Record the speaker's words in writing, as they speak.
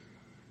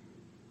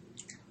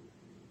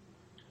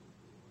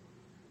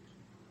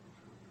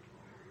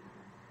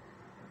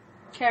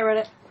Okay, I read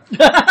it.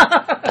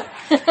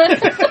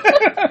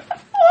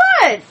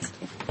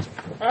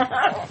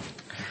 What?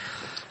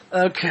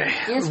 Okay.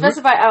 You can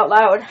specify out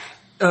loud.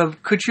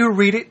 Could you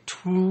read it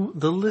to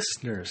the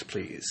listeners,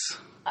 please?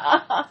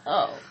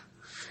 Oh.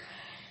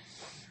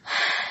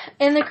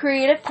 In the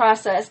creative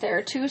process, there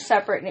are two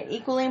separate and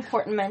equally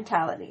important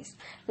mentalities.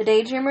 The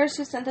daydreamers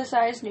who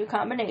synthesize new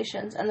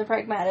combinations and the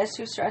pragmatists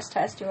who stress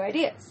test new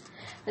ideas.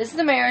 This is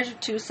the marriage of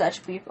two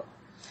such people.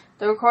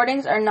 The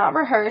recordings are not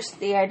rehearsed,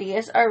 the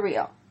ideas are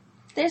real.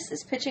 This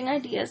is Pitching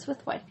Ideas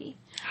with Wifey.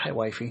 Hi,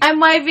 Wifey. I'm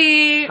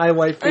Wifey! Hi,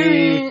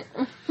 Wifey.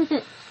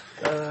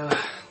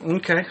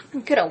 Okay.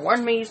 You could have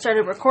warned me you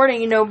started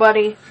recording,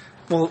 buddy.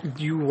 Well,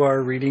 you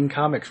are reading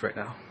comics right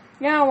now.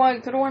 Yeah, well,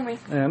 you could have warned me.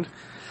 And,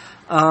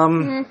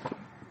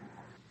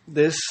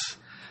 this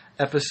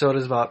episode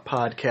is about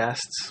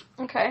podcasts.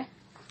 Okay.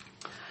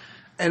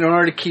 And in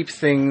order to keep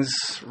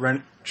things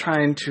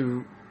trying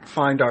to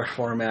find our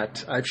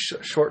format, I've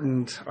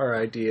shortened our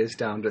ideas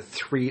down to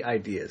 3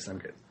 ideas I'm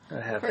going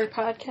to have For a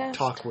podcast?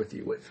 talk with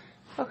you with.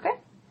 Okay.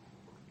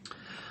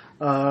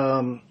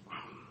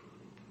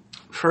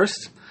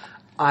 First,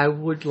 I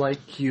would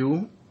like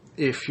you,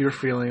 if you're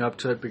feeling up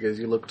to it because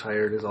you look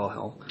tired as all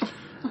hell,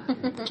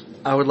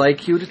 I would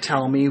like you to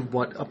tell me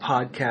what a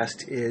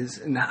podcast is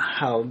and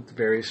how the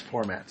various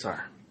formats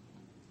are.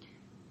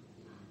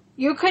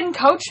 You couldn't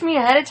coach me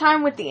ahead of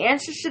time with the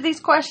answers to these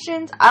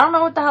questions? I don't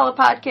know what the hell a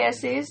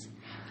podcast is.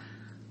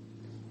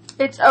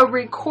 It's a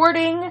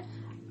recording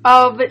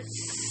of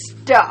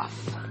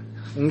stuff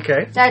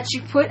Okay. that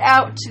you put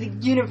out to the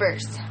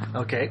universe.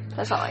 Okay.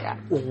 That's all I got.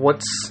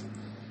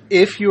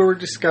 If you're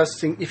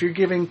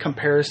giving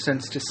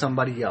comparisons to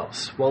somebody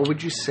else, what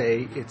would you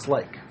say it's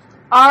like?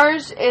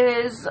 Ours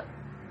is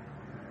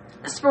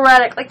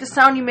sporadic, like the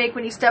sound you make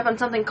when you step on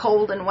something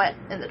cold and wet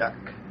in the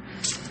dark.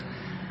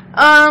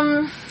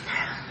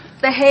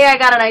 The Hey, I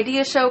Got an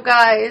Idea show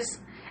guys,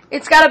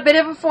 it's got a bit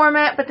of a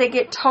format, but they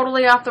get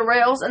totally off the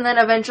rails and then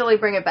eventually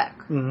bring it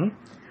back. Mm-hmm.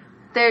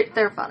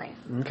 They're funny.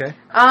 Okay.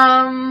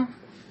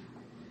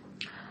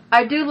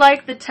 I do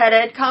like the TED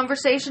Ed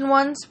conversation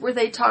ones where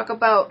they talk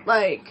about,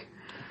 like,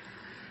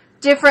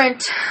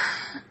 different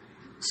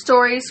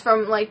stories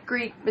from, like,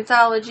 Greek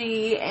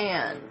mythology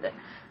and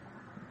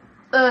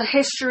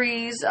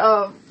histories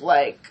of,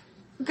 like,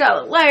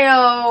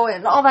 Galileo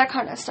and all that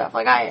kind of stuff.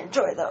 Like, I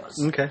enjoy those.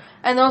 Okay.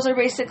 And those are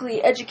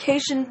basically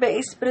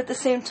education-based, but at the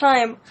same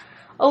time,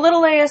 a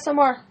little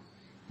ASMR.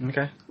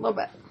 Okay. A little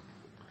bit.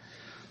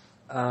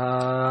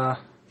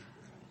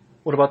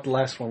 What about the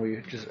last one we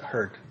just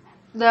heard?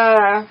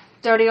 The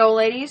Dirty Old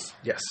Ladies.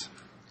 Yes.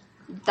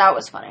 That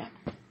was funny.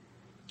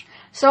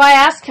 So I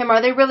asked him,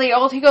 are they really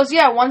old? He goes,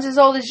 yeah, one's as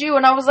old as you.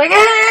 And I was like,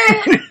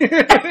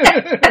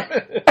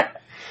 that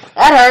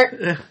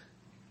hurt.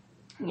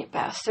 You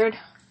bastard.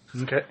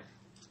 Okay.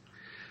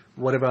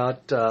 What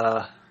about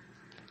our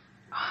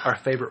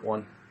favorite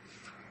one?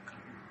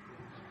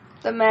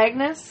 The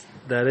Magnus.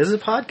 That is a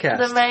podcast.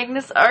 The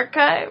Magnus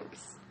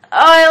Archives. Oh,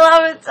 I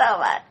love it so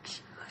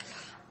much.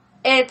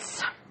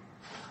 It's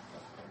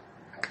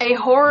a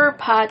horror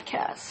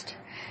podcast.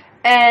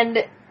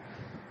 And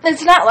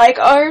it's not like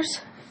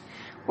ours,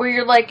 where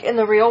you're like in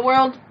the real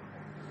world.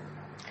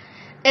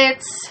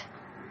 It's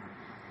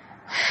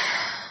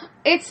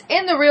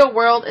in the real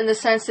world in the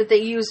sense that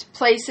they use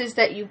places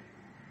that you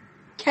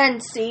can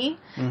see.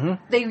 Mm-hmm.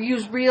 They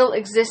use real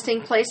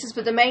existing places,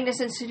 but the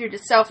Magnus Institute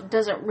itself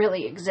doesn't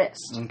really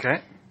exist.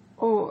 Okay.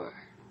 Or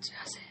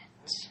does it?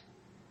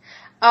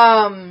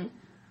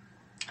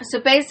 So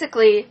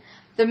basically,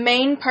 the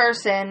main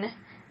person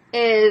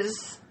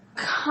is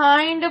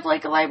kind of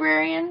like a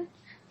librarian.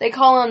 They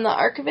call him the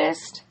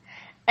archivist.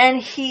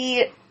 And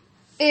he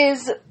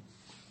is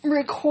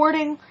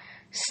recording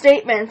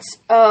statements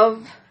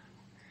of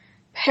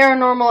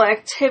paranormal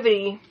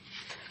activity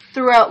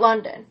throughout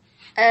London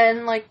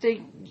and like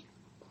the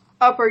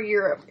upper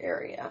Europe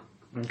area.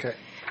 Okay.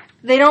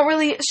 They don't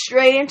really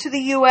stray into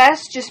the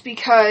U.S. just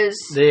because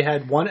they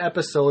had one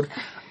episode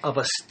of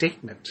a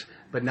statement,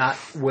 but not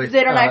with...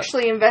 They don't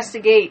actually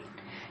investigate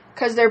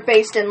because they're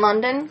based in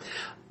London.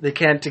 They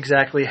can't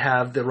exactly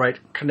have the right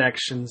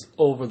connections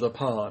over the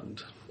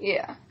pond.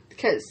 Yeah,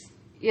 because,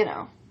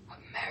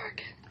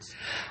 Americans.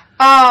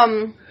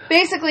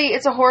 Basically,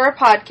 it's a horror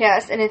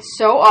podcast, and it's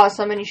so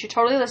awesome, and you should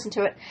totally listen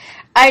to it.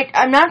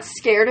 I'm not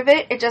scared of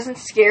it. It doesn't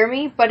scare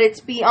me, but it's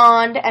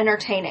beyond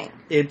entertaining.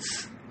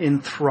 It's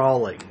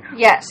enthralling.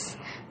 Yes,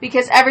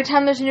 because every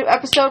time there's a new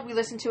episode, we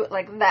listen to it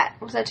like that.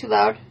 Was that too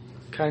loud?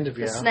 Kind of,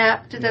 yeah. The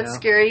snap? Did that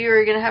scare you? Or are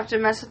you going to have to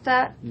mess with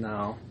that?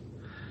 No.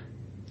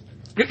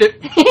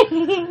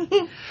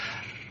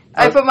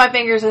 I put my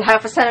fingers at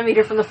 0.5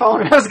 centimeter from the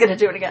phone, and I was going to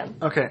do it again.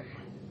 Okay.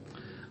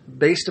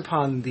 Based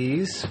upon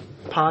these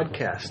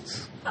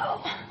podcasts.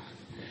 Oh.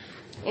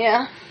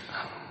 Yeah.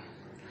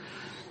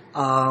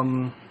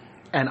 And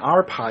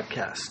our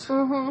podcast.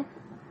 Mm-hmm.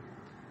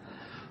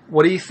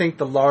 What do you think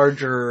the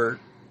larger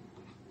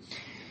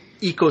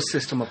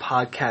ecosystem of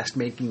podcast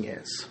making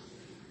is?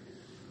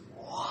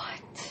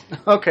 What?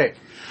 Okay.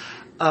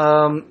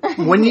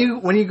 When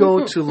you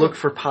go to look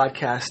for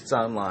podcasts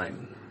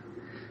online,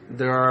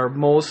 there are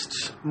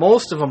most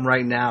of them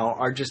right now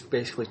are just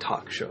basically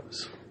talk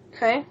shows.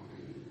 Okay.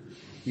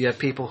 You have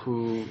people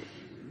who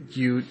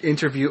you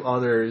interview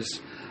others.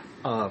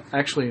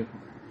 Actually,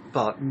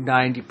 about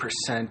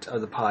 90%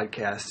 of the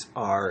podcasts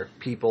are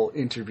people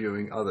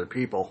interviewing other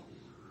people.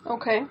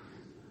 Okay.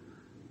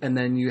 And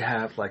then you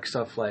have like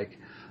stuff like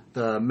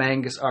the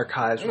Mangus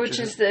Archives, which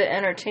is the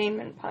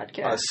entertainment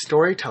podcast, a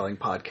storytelling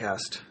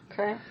podcast.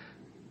 Okay.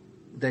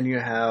 Then you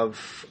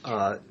have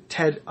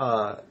TED,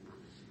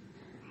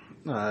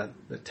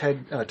 the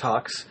TED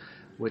Talks,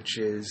 which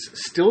is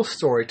still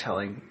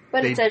storytelling,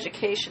 but it's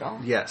educational.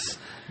 Yes,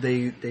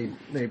 they give.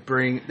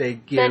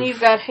 Then you've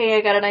got Hey,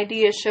 I Got an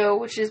Idea show,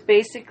 which is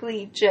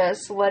basically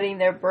just letting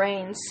their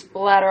brains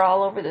splatter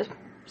all over the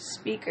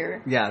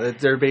speaker. Yeah,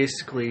 they're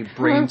basically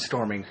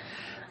brainstorming.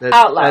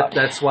 Out loud.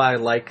 That's why I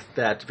like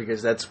that,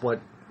 because that's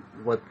what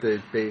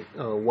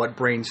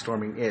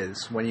brainstorming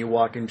is. When you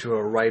walk into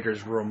a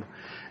writer's room,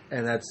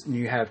 and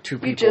you have two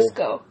people. You just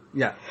go.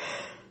 Yeah.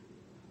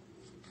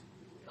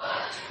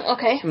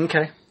 Okay.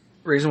 Okay.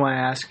 Reason why I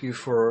ask you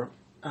for,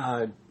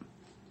 I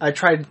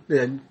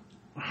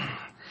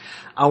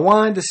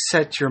wanted to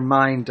set your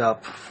mind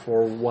up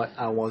for what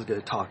I was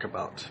going to talk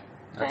about.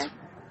 Okay.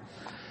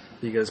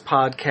 Because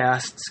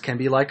podcasts can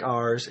be like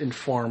ours,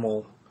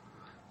 informal,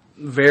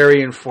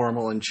 very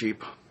informal and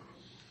cheap.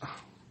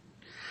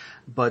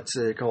 But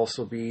it can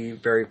also be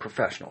very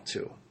professional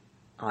too,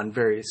 on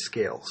various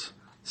scales.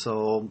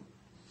 So,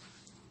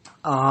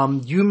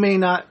 you may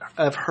not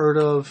have heard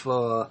of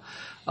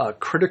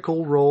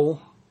Critical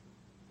Role.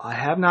 I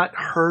have not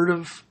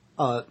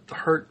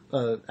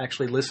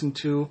actually listened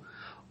to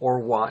or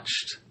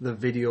watched the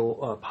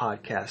video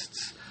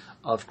podcasts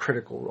of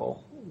Critical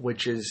Role,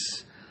 which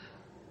is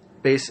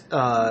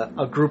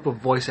a group of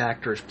voice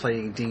actors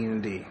playing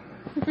D&D.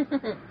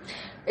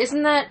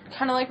 Isn't that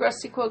kind of like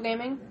Rusty Quill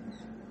Gaming?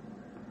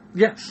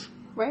 Yes.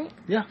 Right?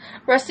 Yeah.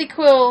 Rusty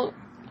Quill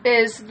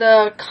is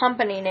the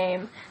company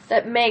name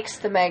that makes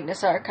the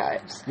Magnus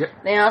Archives. Yep.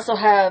 They also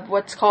have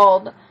what's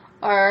called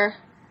our...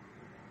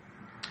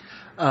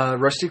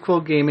 Rusty Quill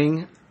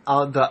Gaming,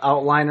 the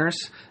Outliners,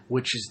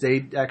 which is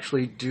they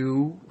actually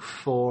do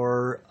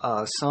for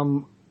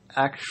some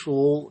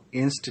actual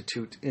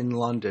institute in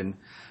London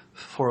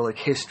for like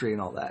history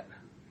and all that.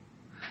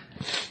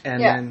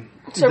 And then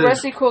so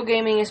Rusty Quill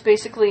Gaming is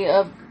basically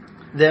a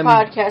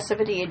podcast of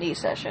a D&D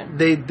session.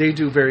 They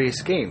do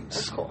various games.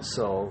 That's cool.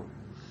 So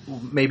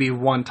maybe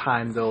one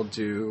time they'll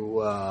do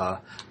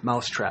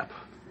Mousetrap.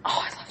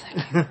 Oh, I love that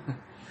game.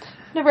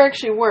 Never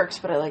actually works,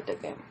 but I like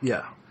that game.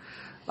 Yeah.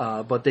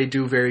 But they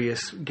do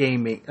various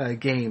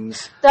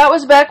games. That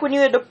was back when you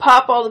had to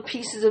pop all the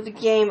pieces of the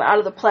game out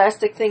of the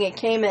plastic thing it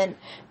came in.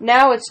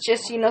 Now it's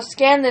just,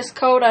 scan this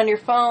code on your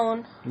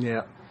phone.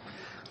 Yeah.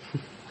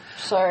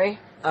 Sorry.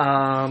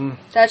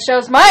 That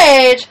shows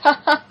my age.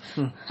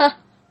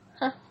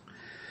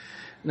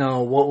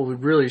 No, what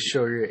would really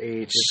show your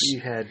age if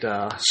you had...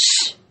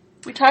 Shh.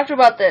 We talked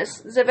about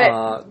this. Zibit.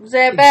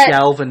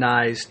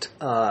 Galvanized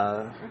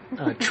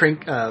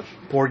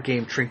board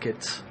game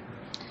trinkets.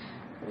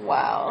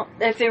 Wow.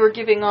 If they were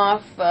giving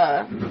off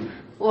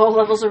low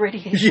levels of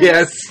radiation.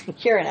 Yes.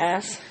 You're an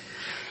ass.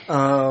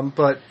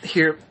 But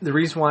here, the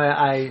reason why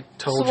I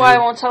told you... That's why I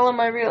won't tell them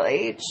my real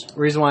age. The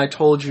reason why I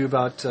told you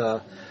about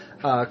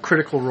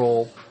Critical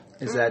Role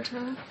is that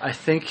I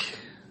think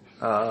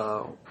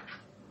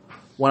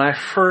when I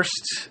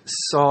first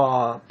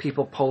saw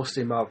people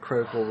posting about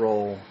Critical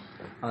Role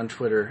on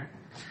Twitter,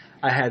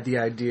 I had the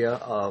idea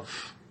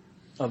of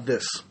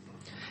this.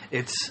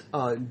 It's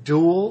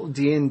dual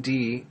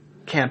D&D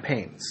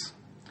campaigns.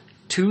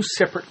 2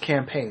 separate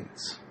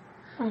campaigns.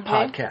 Okay.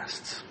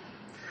 Podcasts.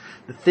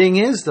 The thing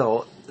is,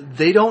 though,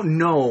 they don't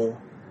know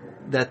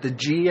that the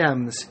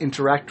GMs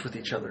interact with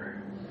each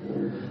other.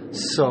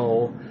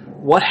 So,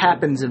 what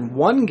happens in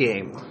one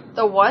game...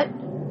 The what?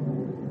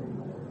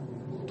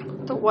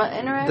 The what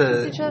interact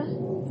with each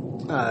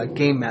other?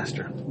 Game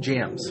Master.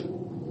 GMs.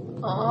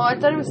 Oh, I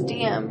thought it was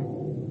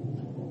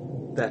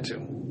DM. That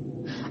too.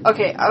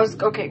 Okay,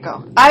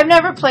 go. I've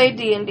never played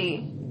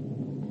D&D.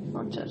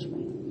 Don't judge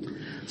me.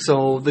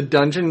 So the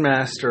Dungeon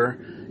Master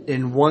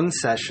in one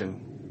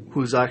session,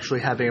 who's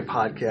actually having a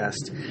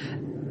podcast,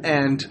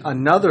 and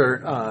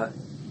another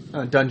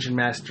Dungeon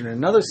Master in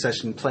another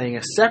session playing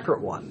a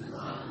separate one,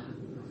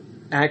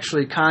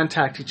 actually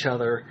contact each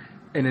other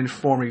and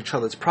inform each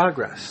other's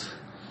progress.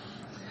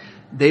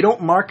 They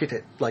don't market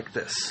it like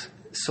this.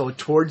 So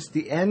towards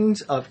the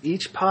end of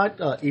each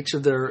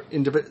of their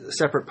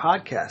separate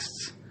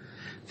podcasts,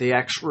 they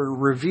actually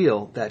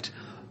reveal that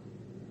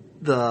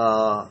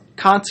the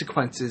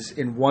consequences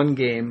in one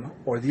game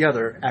or the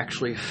other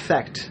actually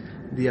affect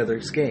the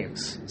other's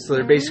games. So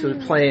they're basically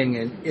playing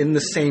in the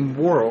same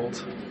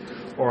world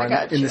or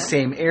in the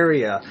same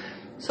area.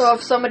 So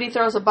if somebody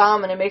throws a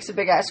bomb and it makes a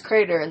big ass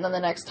crater, and then the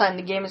next time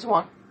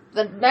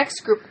the next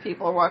group of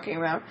people are walking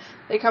around,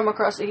 they come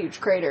across a huge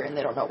crater and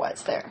they don't know why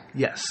it's there.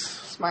 Yes.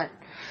 Smart.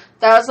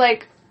 That was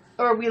like,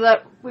 or we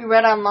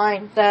read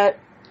online that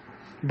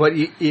But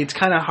it's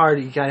kind of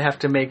hard. You gotta have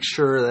to make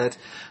sure that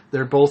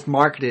they're both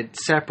marketed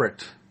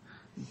separate,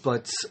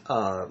 but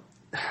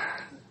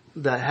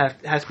that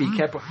has to be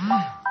kept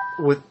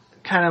with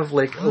kind of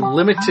like a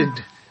limited.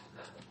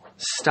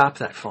 Stop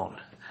that phone.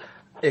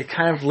 A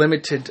kind of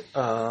limited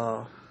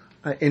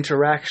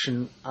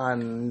interaction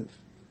on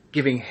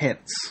giving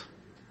hints.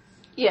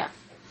 Yeah.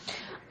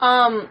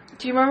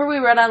 Do you remember we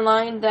read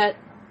online that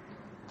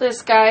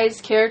this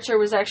guy's character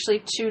was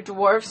actually two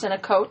dwarfs in a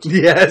coat?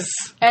 Yes.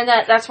 And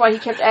that's why he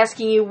kept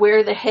asking you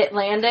where the hit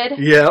landed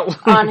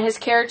on his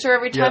character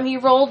every time he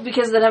rolled,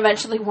 because then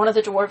eventually one of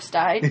the dwarfs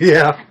died.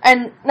 Yeah.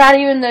 And not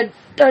even the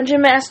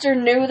dungeon master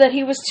knew that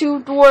he was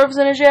two dwarves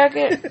in a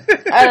jacket.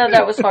 I thought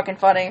that was fucking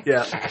funny.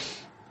 Yeah.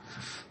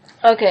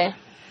 Okay.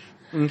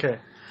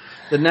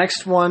 The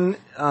next one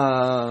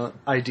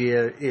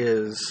idea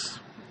is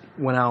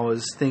when I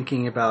was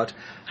thinking about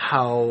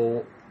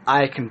how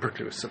I can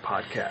produce a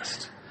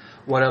podcast.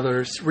 What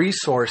other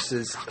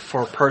resources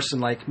for a person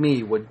like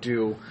me would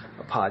do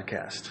a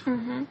podcast?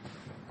 Mm-hmm.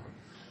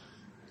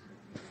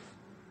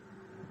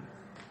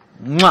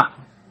 Mwah!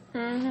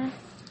 Mm-hmm.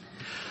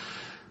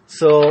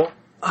 So,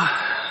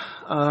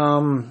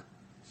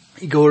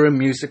 you go to a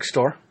music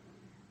store.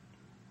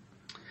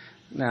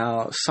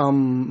 Now,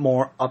 some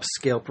more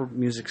upscale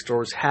music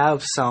stores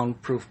have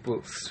soundproof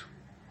booths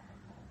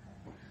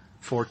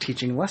for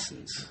teaching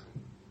lessons.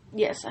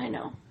 Yes, I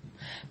know.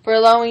 For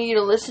allowing you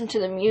to listen to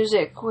the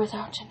music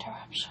without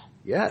interruption.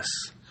 Yes.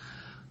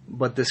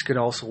 But this could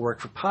also work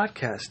for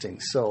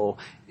podcasting. So,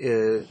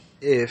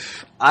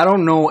 if I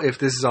don't know if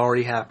this is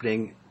already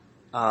happening,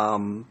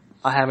 I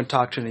haven't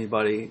talked to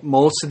anybody.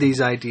 Most of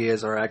these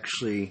ideas are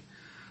actually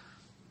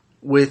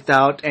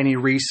without any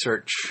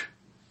research.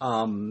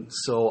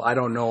 So I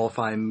don't know if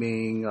I'm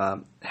being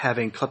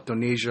having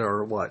kleptomnesia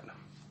or what.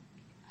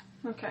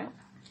 Okay.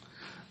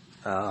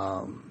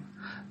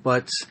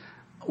 But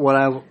what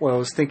I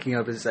was thinking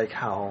of is like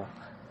how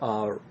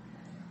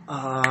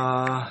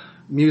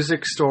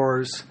music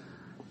stores,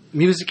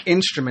 music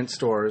instrument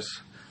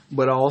stores,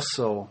 but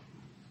also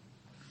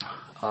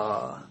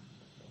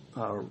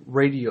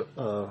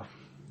radio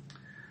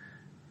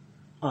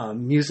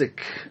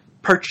music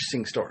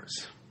purchasing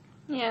stores.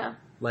 Yeah.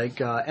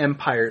 Like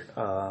Empire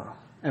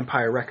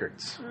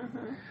Records,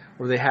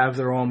 where they have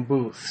their own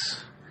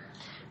booths.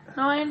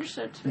 No, I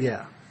understood too.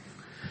 Yeah.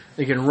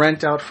 You can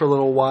rent out for a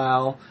little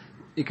while.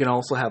 You can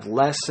also have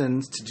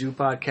lessons to do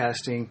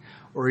podcasting,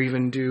 or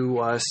even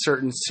do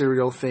certain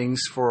serial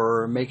things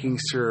for making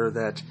sure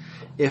that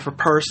if a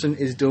person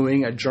is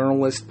doing a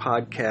journalist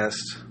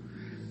podcast,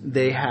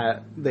 they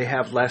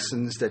have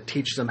lessons that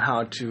teach them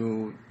how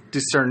to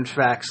discern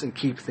facts and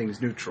keep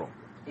things neutral.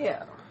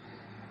 Yeah.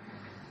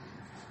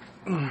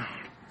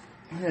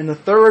 And the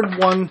third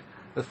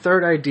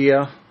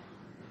idea,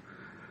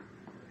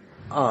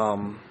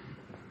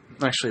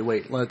 actually,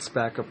 wait, let's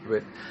back up a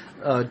bit.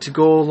 To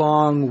go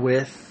along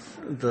with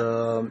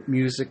the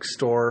music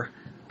store,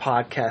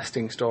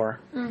 podcasting store,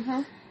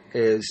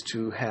 is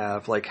to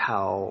have like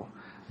how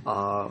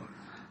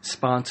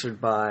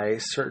sponsored by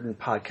certain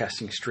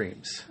podcasting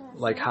streams,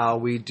 like how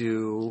we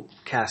do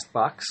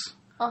Castbox.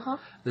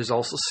 There's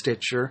also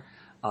Stitcher,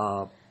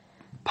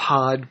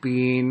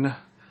 Podbean,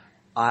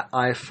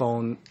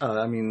 iPhone.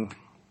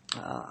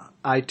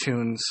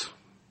 iTunes.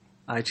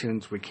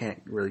 iTunes we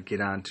can't really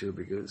get onto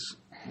because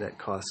that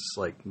costs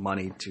like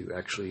money to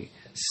actually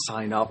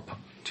sign up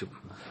to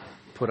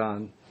put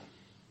on.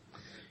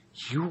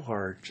 You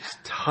are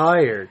just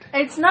tired.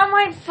 It's not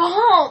my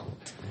fault.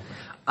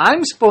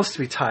 I'm supposed to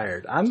be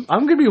tired. I'm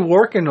going to be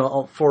working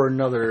for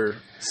another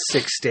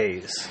 6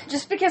 days.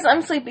 Just because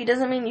I'm sleepy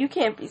doesn't mean you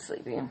can't be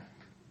sleepy.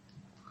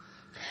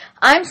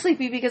 I'm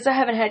sleepy because I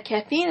haven't had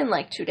caffeine in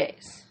like 2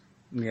 days.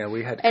 Yeah,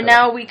 we had. And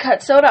now we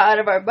cut soda out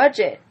of our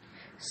budget.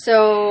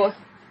 So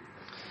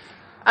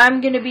I'm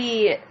going to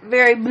be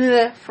very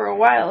bleh for a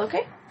while,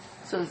 okay?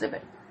 So zip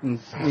it.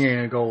 You're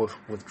going to go with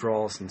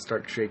withdrawals and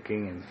start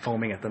shaking and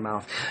foaming at the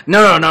mouth.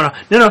 No.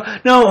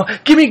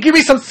 Give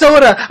me some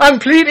soda. I'm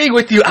pleading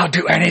with you. I'll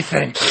do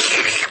anything.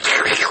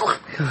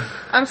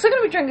 I'm still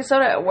going to be drinking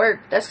soda at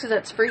work. That's because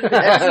that's free. That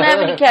doesn't have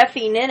any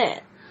caffeine in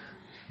it.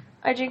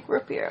 I drink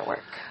root beer at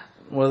work.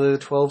 What are the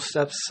 12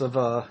 steps of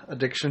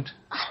addiction?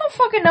 I don't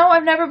fucking know.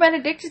 I've never been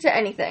addicted to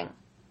anything.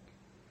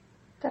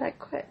 That I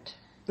quit.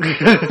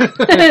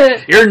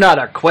 You're not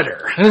a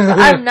quitter.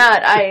 I'm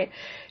not. I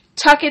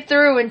tuck it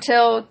through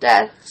until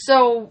death.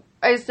 So,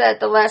 is that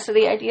the last of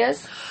the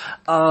ideas?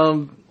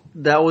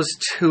 That was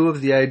 2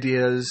 of the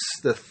ideas.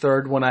 The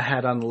third one I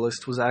had on the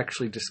list was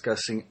actually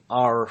discussing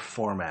our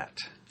format.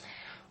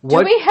 Do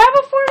we have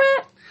a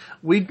format?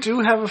 We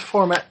do have a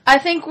format. I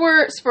think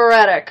we're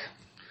sporadic.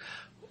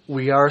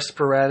 We are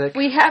sporadic.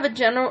 We have a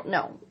general...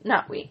 No,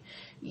 not we.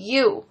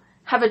 You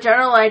have a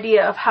general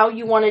idea of how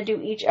you want to do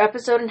each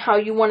episode and how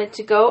you want it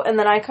to go, and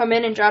then I come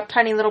in and drop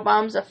tiny little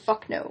bombs of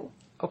fuck no.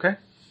 Okay.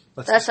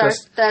 That's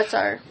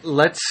our...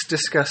 Let's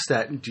discuss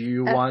that. Do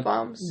you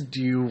F-bombs.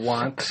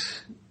 want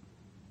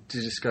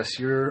to discuss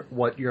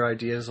what your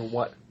ideas of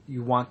what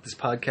you want this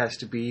podcast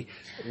to be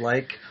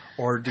like,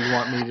 or do you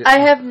want me to... I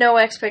have no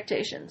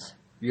expectations.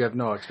 You have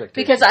no expectations.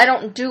 Because I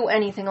don't do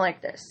anything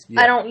like this.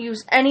 Yeah. I don't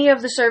use any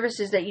of the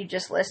services that you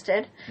just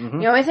listed.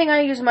 The only thing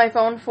I use my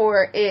phone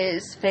for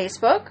is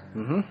Facebook,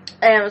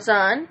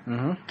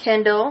 Amazon,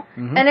 Kindle,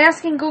 and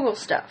asking Google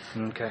stuff.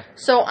 Okay.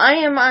 So I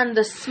am on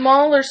the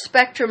smaller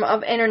spectrum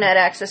of internet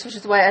access, which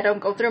is why I don't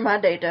go through my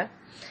data.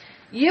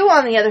 You,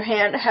 on the other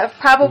hand, have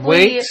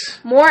probably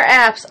more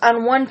apps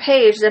on one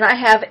page than I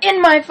have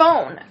in my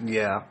phone.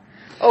 Yeah.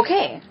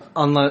 Okay.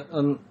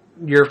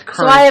 Your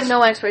current, so I have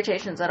no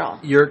expectations at all.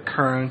 Your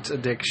current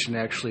addiction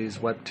actually is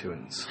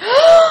Webtoons.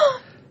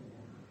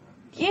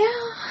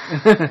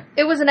 Yeah.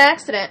 It was an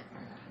accident.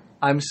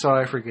 I'm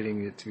sorry for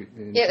getting it to...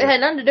 It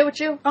had nothing to do with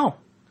you. Oh.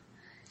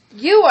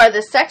 You are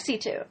the sexy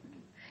tune.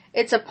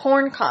 It's a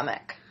porn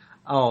comic.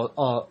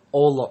 Oh,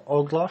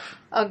 Oglaf?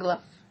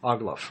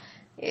 Oglaf.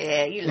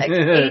 Yeah, you like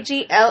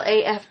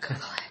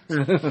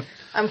Aglaf.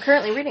 I'm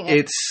currently reading it.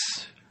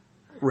 It's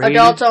rated?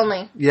 Adults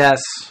only.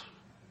 Yes.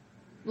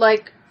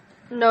 Like,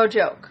 no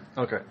joke.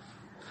 Okay.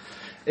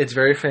 It's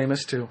very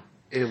famous, too.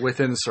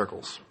 Within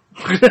circles.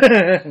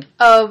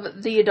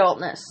 Of the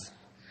adultness.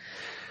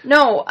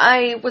 No,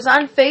 I was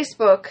on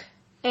Facebook,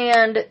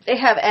 and they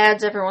have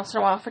ads every once in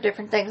a while for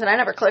different things, and I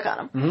never click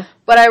on them.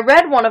 But I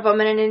read one of them,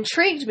 and it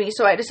intrigued me,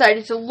 so I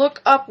decided to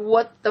look up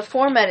what the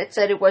format it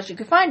said it was you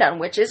could find on,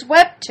 which is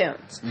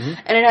Webtoons.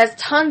 And it has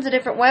tons of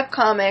different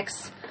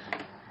webcomics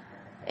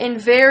in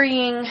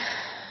varying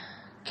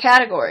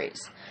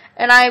categories.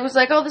 And I was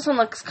like, oh, this one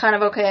looks kind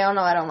of okay. Oh,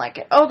 no, I don't like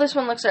it. Oh, this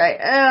one looks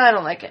alright. I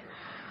don't like it.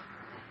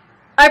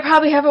 I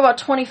probably have about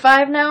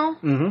 25 now.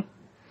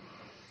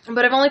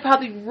 But I've only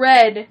probably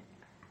read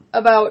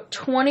about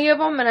 20 of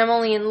them, and I'm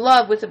only in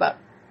love with about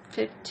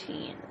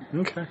 15.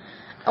 Okay.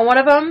 And one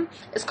of them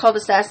is called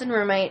Assassin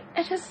Roommate.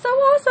 It is so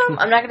awesome.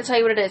 I'm not going to tell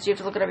you what it is. You have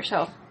to look it up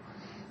yourself.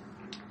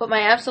 But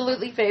my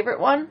absolutely favorite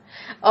one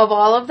of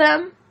all of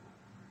them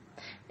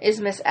is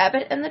Miss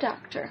Abbott and the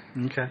Doctor.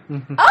 Okay.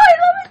 Oh, I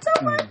love it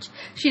so much.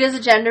 She does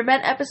a gender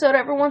bent episode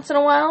every once in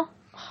a while.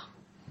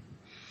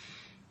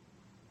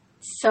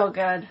 So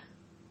good.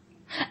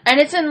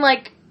 And it's in,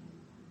 like,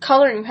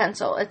 coloring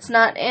pencil. It's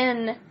not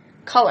in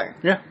color.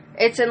 Yeah.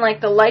 It's in, like,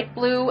 the light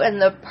blue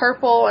and the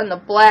purple and the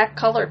black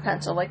color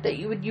pencil, like, that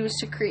you would use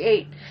to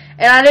create.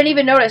 And I didn't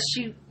even notice.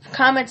 She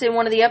commented in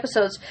one of the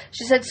episodes.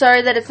 She said,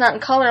 sorry that it's not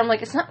in color. I'm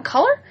like, it's not in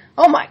color?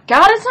 Oh, my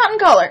God, it's not in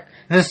color.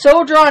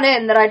 So drawn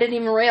in that I didn't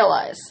even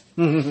realize.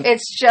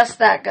 It's just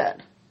that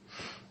good.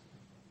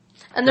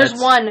 And there's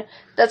one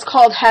that's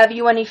called Have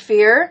You Any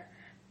Fear?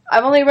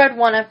 I've only read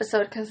one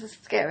episode because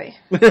it's scary.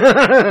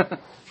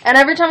 And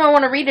every time I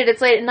want to read it,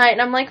 it's late at night,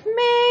 and I'm like,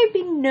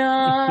 maybe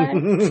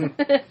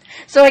not.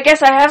 So I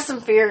guess I have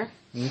some fear.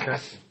 Okay.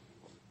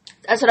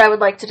 That's what I would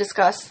like to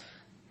discuss.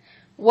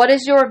 What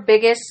is your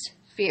biggest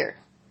fear?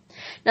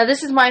 Now,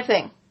 this is my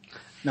thing.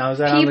 Now, is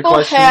that on the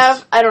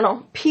questions?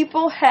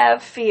 People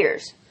have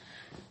fears.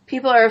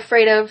 People are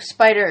afraid of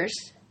spiders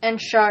and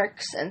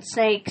sharks and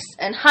snakes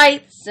and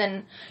heights,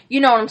 and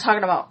you know what I'm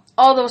talking about.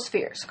 All those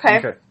fears,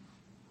 okay?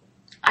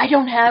 I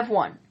don't have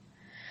one.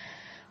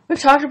 We've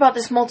talked about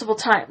this multiple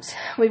times.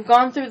 We've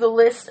gone through the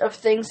list of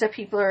things that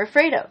people are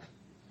afraid of.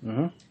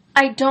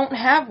 I don't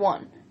have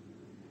one.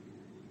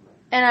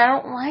 And I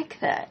don't like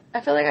that.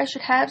 I feel like I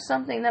should have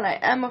something that I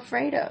am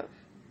afraid of.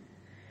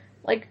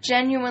 Like,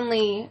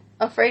 genuinely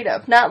afraid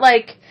of. Not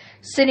like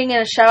sitting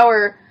in a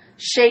shower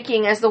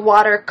shaking as the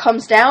water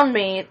comes down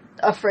me,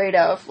 afraid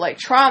of, like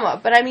trauma.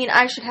 But I mean,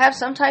 I should have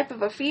some type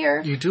of a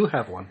fear. You do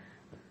have one.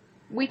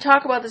 We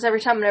talk about this every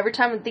time, and every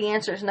time the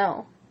answer is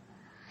no.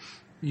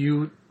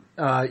 You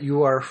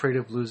are afraid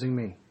of losing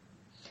me.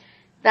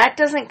 That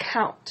doesn't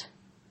count.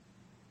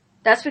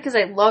 That's because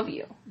I love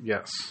you.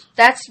 Yes.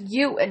 That's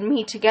you and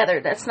me together.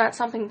 That's not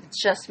something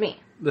that's just me.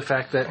 The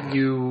fact that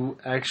you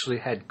actually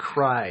had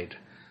cried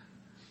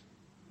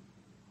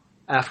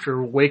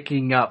after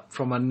waking up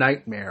from a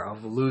nightmare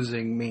of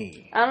losing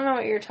me. I don't know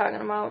what you're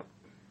talking about.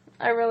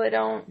 I really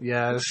don't.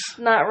 Yes. It's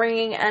not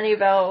ringing any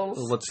bells.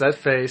 What's that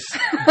face?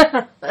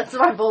 That's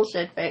my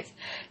bullshit face.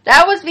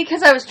 That was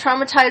because I was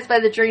traumatized by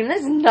the dream. This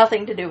has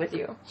nothing to do with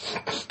you.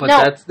 But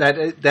no,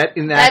 that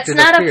enacted that's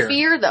not a fear. A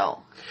fear,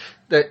 though.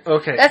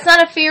 Okay. That's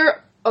not a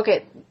fear.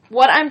 Okay,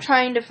 what I'm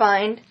trying to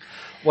find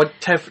what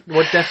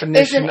definition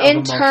is an of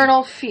internal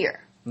emotion? fear.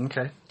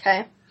 Okay.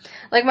 Okay?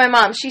 Like my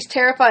mom, she's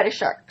terrified of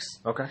sharks.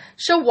 Okay.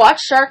 She'll watch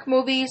shark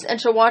movies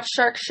and she'll watch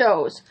shark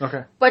shows.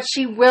 Okay. But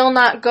she will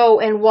not go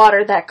in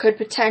water that could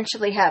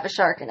potentially have a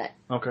shark in it.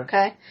 Okay.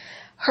 Okay?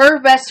 Her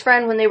best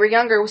friend when they were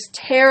younger was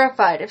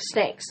terrified of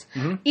snakes.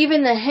 Mm-hmm.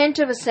 Even the hint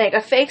of a snake,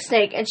 a fake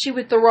snake, and she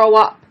would throw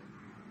up.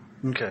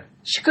 Okay.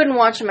 She couldn't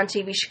watch them on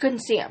TV. She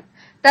couldn't see them.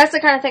 That's the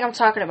kind of thing I'm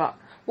talking about.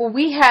 What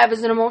we have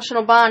is an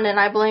emotional bond, and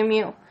I blame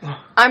you.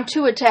 I'm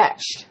too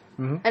attached.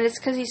 Mm-hmm. And it's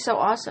because he's so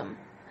awesome.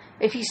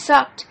 If he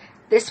sucked,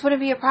 this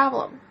wouldn't be a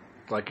problem.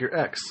 Like your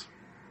ex.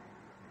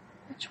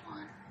 Which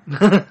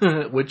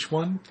one? Which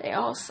one? They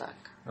all suck.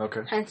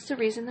 Okay. Hence the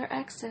reason they're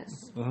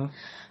exes. Mm-hmm.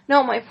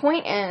 No, my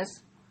point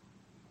is,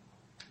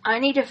 I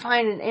need to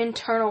find an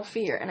internal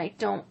fear, and I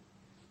don't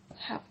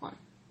have one.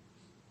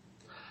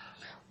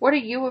 What are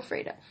you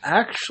afraid of?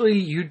 Actually,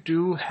 you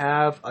do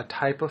have a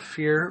type of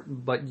fear,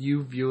 but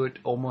you view it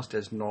almost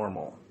as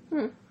normal.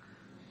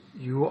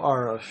 You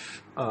are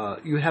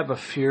you have a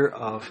fear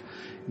of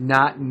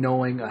not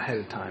knowing ahead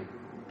of time.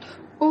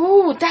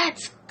 Ooh,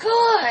 that's good.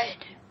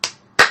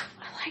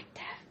 I like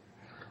that.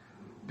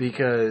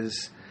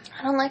 Because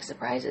I don't like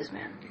surprises,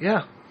 man.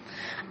 yeah,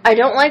 I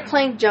don't like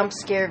playing jump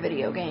scare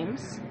video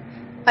games.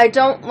 I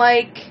don't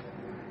like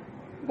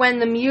when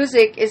the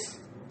music is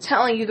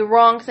telling you the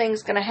wrong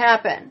thing's going to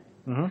happen.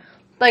 Mm-hmm.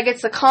 Like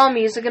it's the calm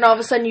music and all of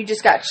a sudden you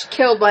just got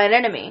killed by an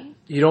enemy.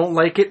 You don't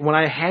like it when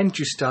I hand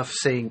you stuff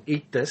saying,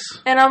 eat this.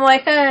 And I'm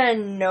like,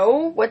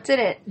 no, what's in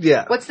it?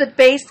 Yeah. What's the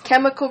base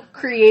chemical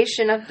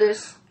creation of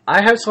this?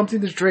 I have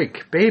something to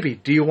drink. Baby,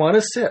 do you want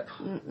a sip?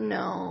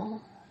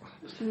 No.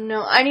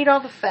 No, I need all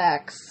the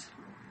facts.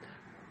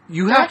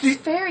 You That's have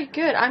to... very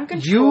good. I'm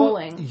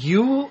controlling.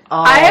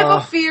 I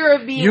have a fear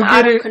of being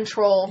out of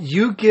control.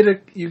 You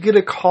get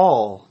a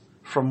call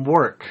from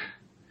work,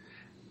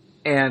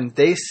 and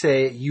they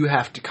say you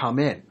have to come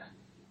in.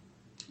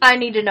 I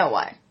need to know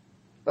why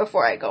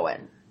before I go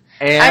in.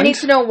 And I need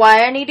to know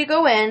why I need to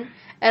go in,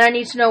 and I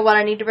need to know what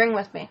I need to bring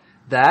with me.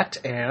 That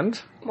and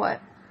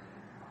What?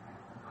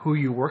 who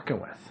you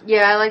working with.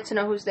 Yeah, I like to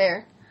know who's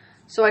there,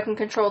 so I can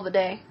control the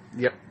day.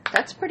 Yep.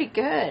 That's pretty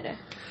good.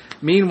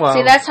 Meanwhile...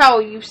 See, that's how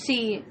you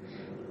see...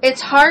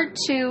 It's hard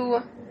to...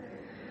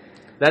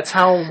 That's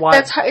how...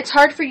 It's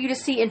hard for you to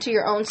see into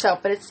your own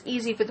self, but it's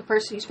easy for the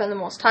person you spend the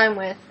most time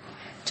with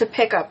to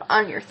pick up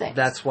on your things.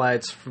 That's why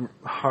it's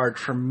hard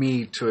for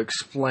me to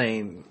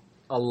explain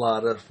a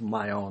lot of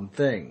my own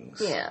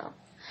things. Yeah.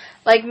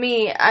 Like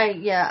me,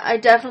 I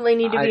definitely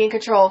need to be in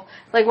control.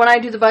 Like when I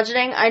do the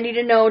budgeting, I need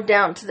to know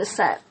down to the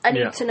cent. I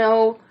need to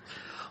know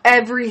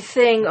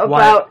everything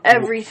about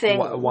everything.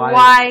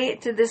 Why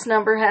did this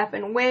number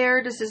happen?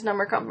 Where does this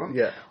number come from?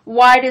 Yeah.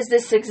 Why does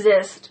this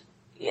exist?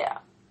 Yeah.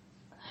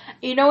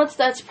 You know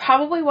that's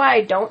probably why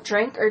I don't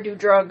drink or do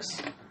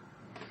drugs.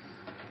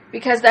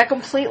 Because that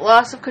complete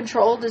loss of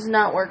control does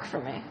not work for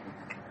me.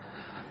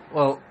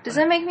 Well... Does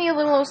that make me a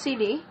little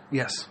OCD?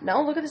 Yes.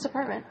 No, look at this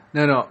apartment.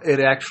 No, it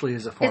actually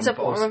is a form It's a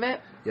form of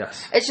it?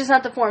 Yes. It's just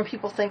not the form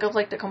people think of,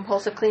 like the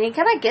compulsive cleaning.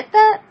 Can I get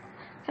that?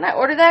 Can I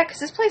order that? Because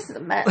this place is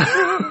a mess.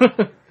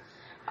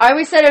 I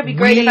always said it would be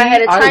great if I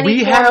had a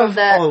tiny form of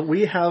that.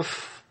 We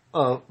have,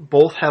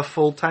 both have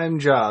full-time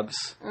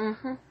jobs.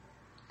 Mm-hmm.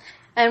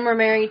 And we're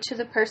married to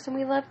the person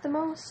we love the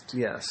most.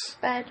 Yes.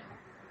 Bed.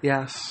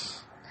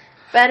 Yes.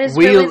 Bed is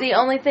really the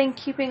only thing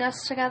keeping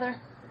us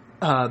together.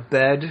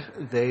 Bed,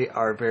 they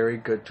are very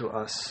good to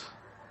us.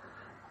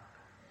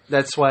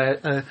 That's why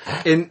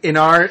in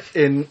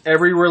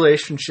every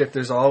relationship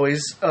there's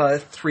always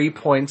 3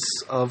 points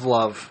of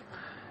love.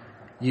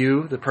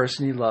 You, the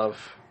person you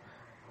love,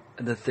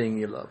 and the thing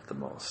you love the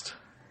most.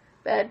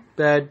 Bed.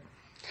 Bed.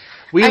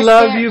 We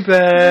love you,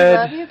 bed. We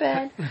love you,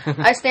 bed.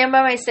 I stand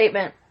by my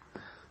statement.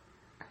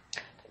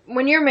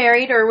 When you're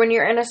married or when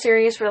you're in a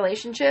serious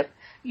relationship,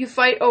 you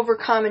fight over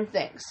common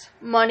things.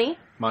 Money.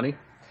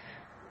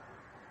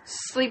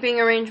 Sleeping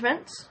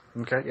arrangements.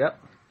 Okay, yep.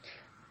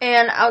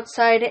 And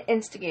outside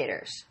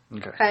instigators.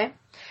 Okay.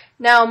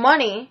 Now,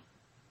 money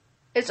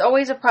is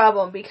always a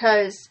problem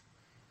because...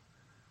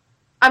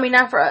 I mean,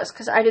 not for us,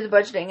 because I do the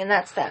budgeting, and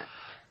that's that.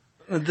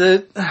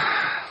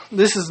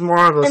 This is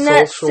more of a social... And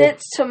that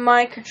sits to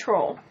my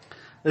control.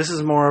 This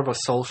is more of a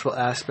social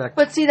aspect.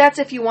 But see, that's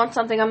if you want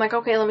something. I'm like,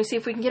 okay, let me see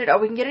if we can get it. Oh,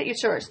 we can get it,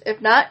 it's yours.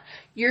 If not,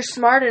 you're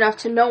smart enough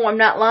to know I'm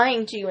not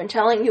lying to you and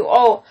telling you,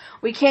 oh,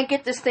 we can't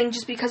get this thing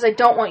just because I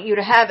don't want you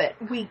to have it.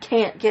 We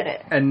can't get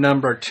it. And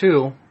number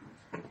two...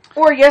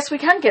 Or, yes, we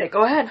can get it.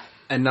 Go ahead.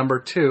 And number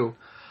two,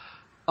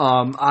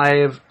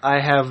 I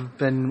have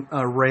been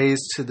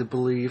raised to the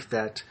belief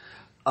that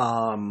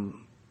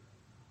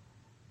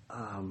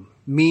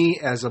me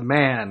as a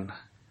man...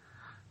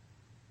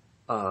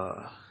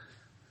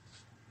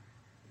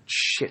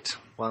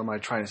 what am I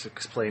trying to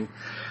explain?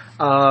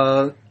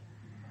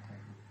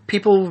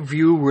 People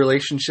view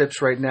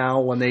relationships right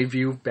now, when they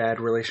view bad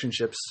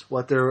relationships,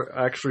 what they're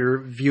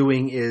actually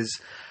viewing is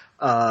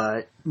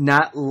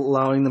not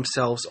allowing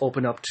themselves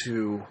open up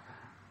to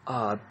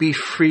be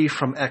free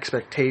from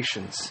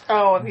expectations.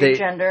 Oh, of your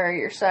gender or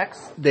your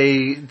sex?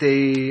 They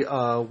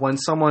when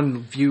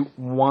someone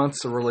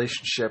wants a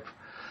relationship,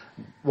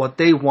 what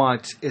they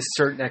want is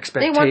certain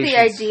expectations. They want the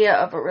idea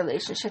of a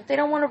relationship. They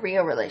don't want a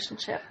real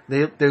relationship.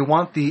 They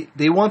want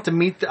to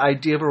meet the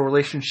idea of a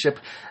relationship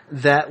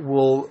that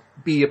will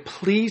be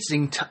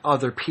pleasing to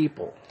other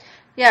people.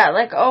 Yeah,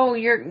 like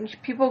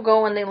people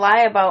go and they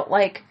lie about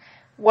like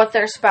what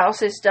their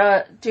spouses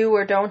do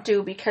or don't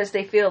do because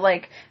they feel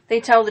like they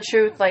tell the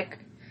truth. Like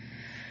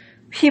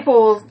people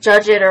will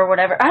judge it or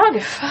whatever. I don't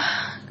give a fuck.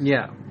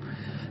 Yeah,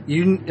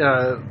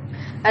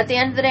 At the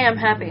end of the day, I'm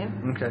happy.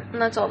 Okay.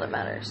 And that's all that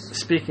matters.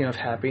 Speaking of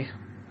happy,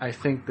 I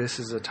think this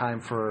is a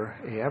time for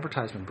a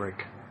advertisement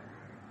break.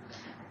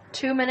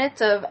 2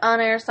 minutes of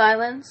on-air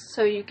silence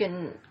so you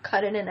can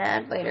cut in an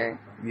ad later.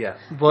 Yeah,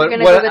 You're but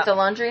gonna go get the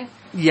laundry.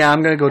 Yeah,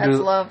 I'm gonna go That's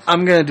do. love.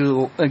 I'm gonna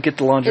get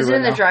the laundry. Is it right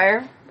in the now.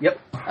 dryer? Yep.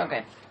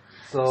 Okay.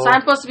 So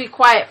I'm supposed to be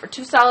quiet for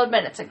 2 solid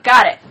minutes. I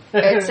got it.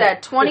 It's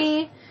at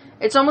 20.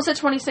 It's almost at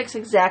 26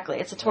 exactly.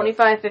 It's at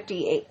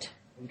 25:58.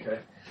 Okay.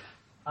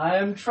 I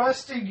am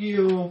trusting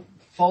you,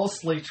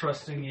 falsely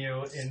trusting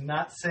you, in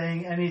not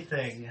saying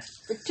anything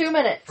For 2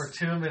 minutes. for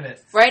 2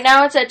 minutes. Right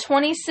now it's at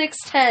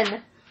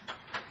 26:10.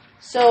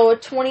 So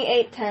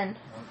 28:10.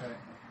 Okay.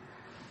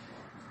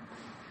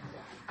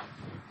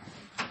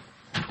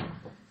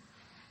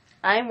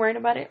 I am worried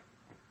about it.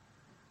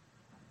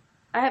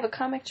 I have a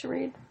comic to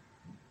read.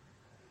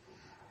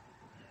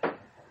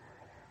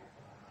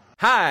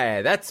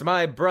 Hi, that's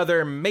my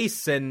brother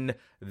Mason,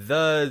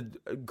 the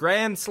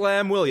Grand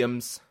Slam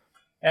Williams.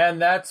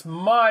 And that's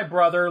my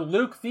brother,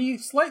 Luke, the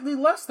slightly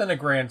less than a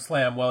Grand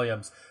Slam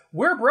Williams.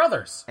 We're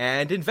brothers.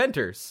 And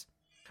inventors.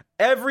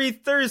 Every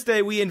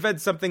Thursday, we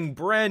invent something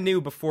brand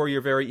new before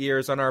your very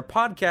ears on our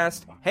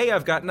podcast, Hey,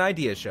 I've Got an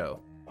Idea show.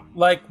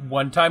 Like,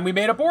 one time we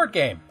made a board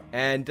game.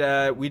 And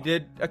we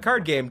did a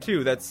card game,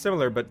 too, that's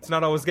similar, but it's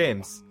not always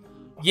games.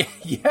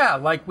 Yeah,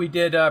 like we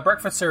did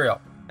breakfast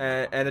cereal.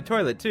 And a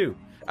toilet, too.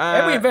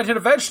 And we invented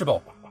a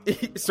vegetable.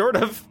 Sort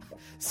of.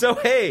 So,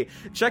 hey,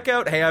 check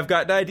out Hey, I've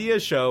Got an Idea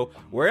show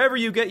wherever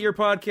you get your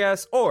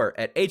podcasts or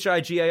at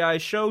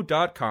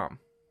higaishow.com.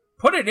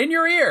 Put it in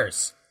your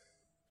ears.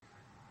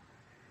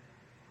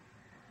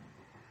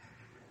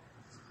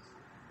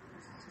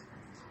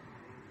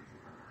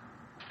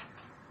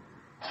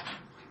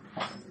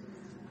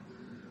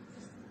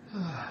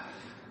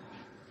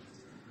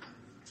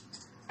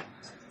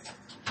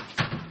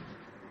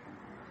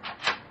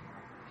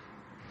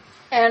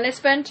 And it's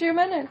been 2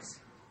 minutes.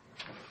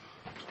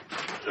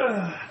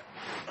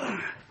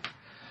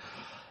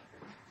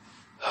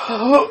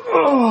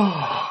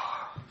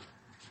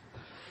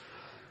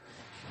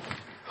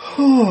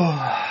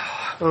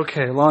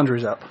 Okay,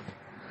 laundry's up.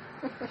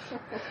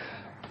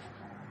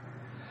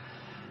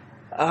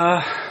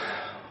 What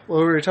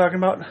were we talking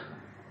about?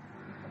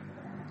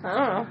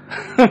 I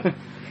don't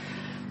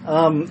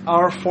know.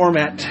 Our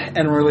format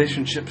and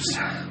relationships.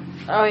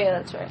 Oh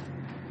yeah, that's right.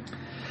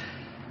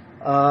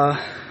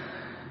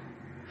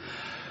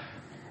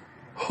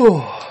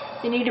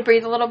 You need to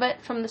breathe a little bit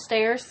from the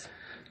stairs.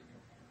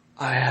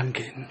 I am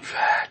getting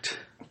fat.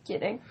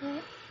 Kidding.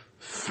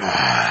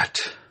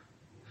 Fat.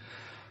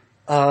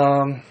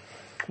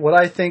 What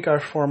I think our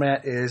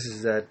format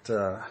is that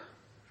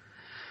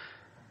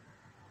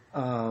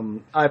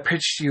I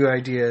pitched you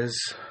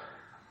ideas.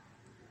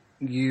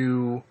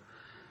 You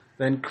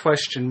then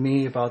question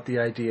me about the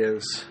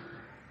ideas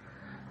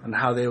and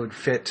how they would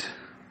fit,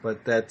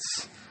 but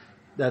that's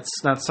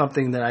not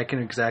something that I can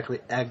exactly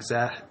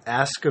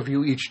ask of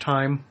you each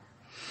time.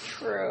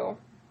 True.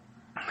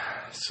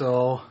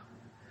 So,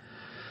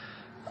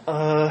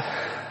 Want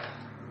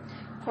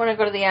to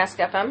go to the Ask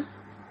FM?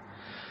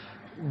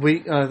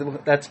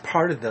 that's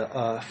part of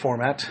the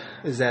format,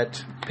 is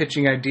that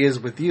pitching ideas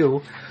with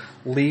you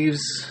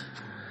leaves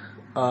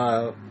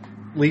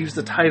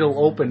the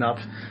title open up,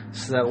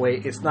 so that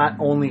way it's not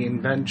only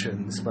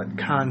inventions but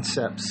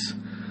concepts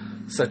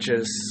such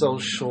as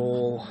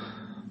social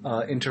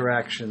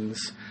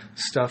interactions,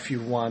 stuff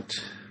you want,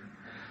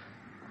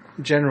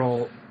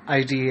 general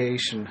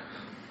ideation.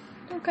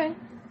 Okay.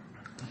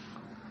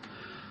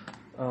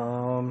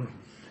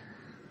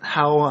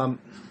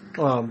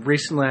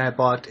 Recently I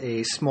bought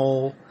a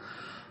small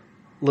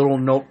little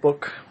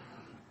notebook.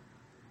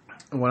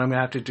 And what I'm going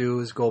to have to do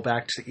is go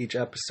back to each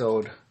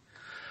episode,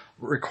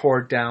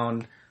 record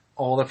down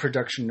all the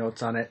production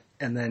notes on it,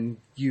 and then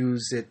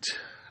use it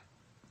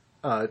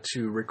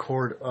to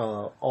record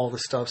all the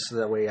stuff so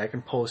that way I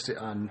can post it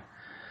on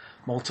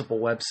multiple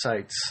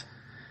websites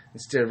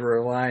instead of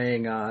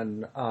relying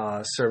on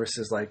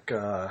services like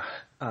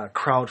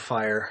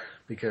Crowdfire,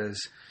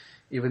 because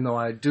even though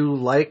I do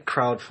like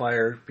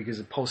Crowdfire because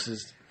it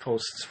posts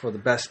for the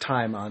best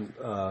time on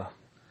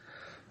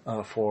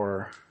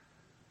for...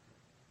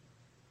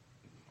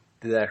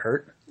 Did that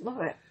hurt?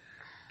 Love it.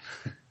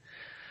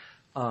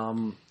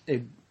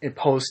 It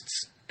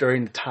posts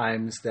during the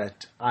times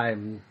that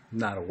I'm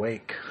not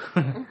awake,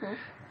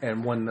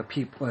 and when's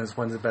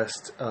the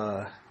best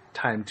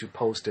time to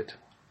post it.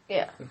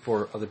 Yeah.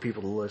 For other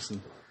people to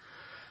listen.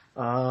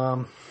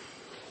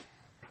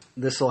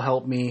 This will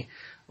help me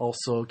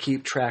also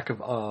keep track of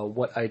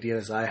what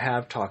ideas I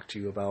have talked to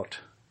you about.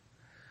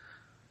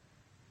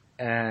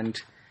 And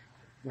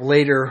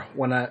later,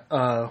 when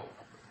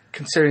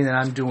considering that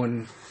I'm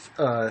doing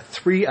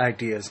 3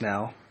 ideas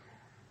now,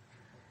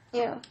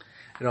 Yeah.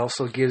 it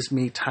also gives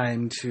me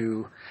time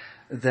to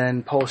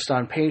then post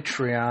on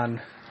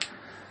Patreon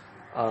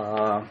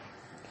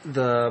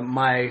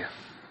my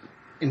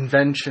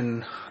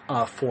invention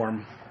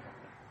form.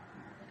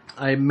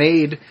 I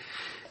made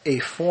a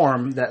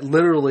form that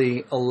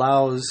literally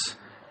allows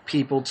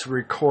people to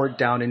record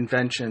down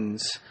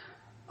inventions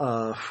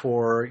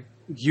for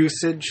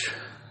usage,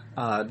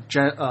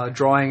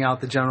 drawing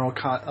out the general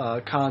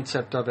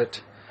concept of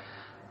it,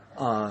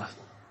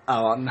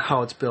 on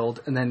how it's built,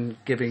 and then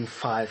giving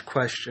 5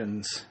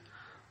 questions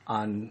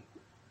on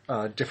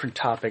different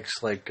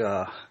topics, like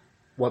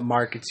what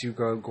markets you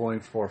go going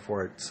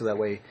for it. So that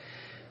way,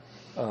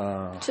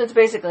 So it's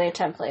basically a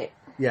template.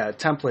 yeah, a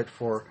template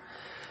for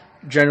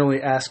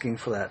generally asking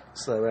for that,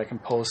 so that I can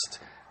post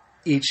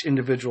each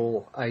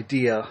individual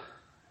idea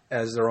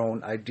as their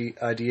own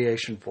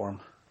ideation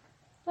form.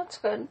 That's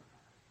good.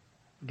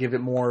 Give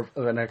it more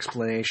of an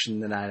explanation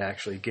than I'd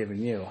actually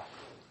given you.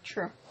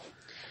 True.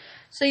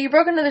 So you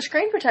broke into the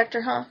screen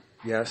protector, huh?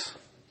 Yes.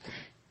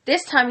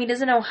 This time he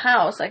doesn't know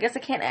how, so I guess I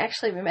can't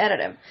actually be mad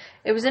at him.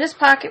 It was in his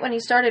pocket when he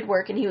started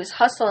work, and he was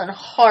hustling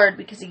hard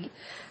because he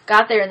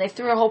got there and they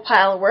threw a whole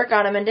pile of work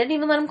on him and didn't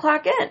even let him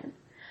clock in.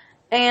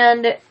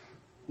 And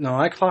No,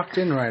 I clocked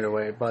in right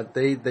away, but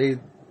they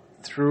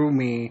threw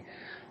me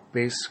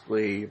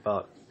basically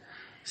about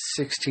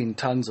 16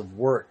 tons of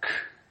work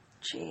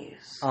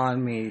jeez.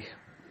 on me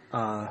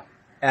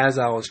as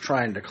I was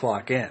trying to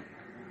clock in.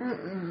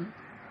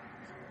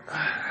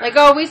 Like,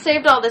 oh, we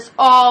saved all this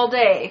all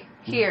day.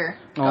 Here,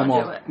 don't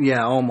do it.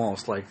 Yeah,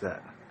 almost like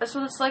that. That's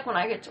what it's like when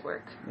I get to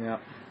work. Yeah.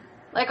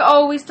 Like,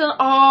 oh,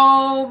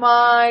 oh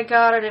my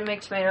god, I didn't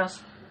make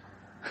tomatoes.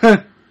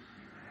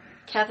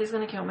 Kathy's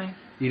gonna kill me.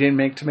 You didn't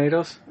make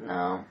tomatoes?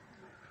 No.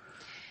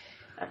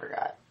 I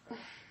forgot.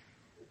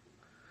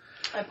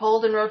 I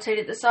pulled and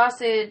rotated the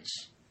sausage.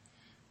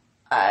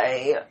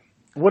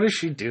 What does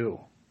she do?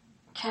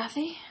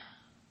 Kathy?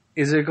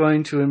 Is it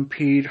going to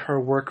impede her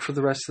work for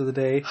the rest of the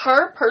day?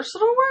 Her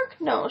personal work?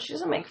 No, she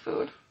doesn't make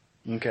food.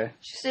 Okay.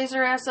 She stays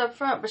her ass up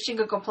front, but she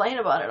could complain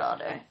about it all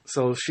day.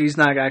 So she's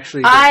not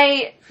actually...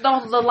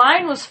 The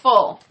line was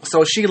full.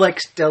 So she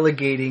likes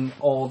delegating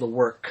all the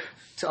work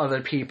to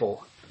other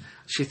people.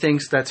 She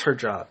thinks that's her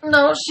job.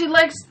 No, she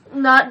likes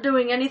not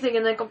doing anything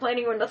and then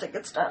complaining when nothing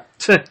gets done.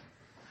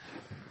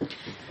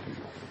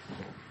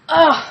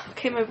 Oh,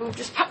 okay, my boob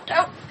just popped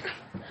out.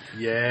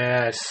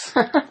 Yes.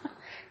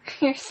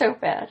 You're so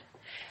bad.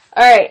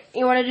 Alright,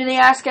 you want to do the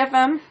Ask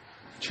FM?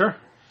 Sure.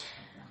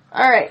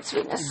 Alright,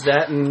 sweetness.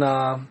 That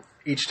and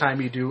each time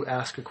you do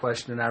ask a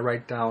question, and I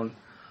write down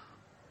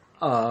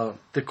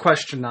the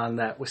question on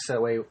that, was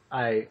that way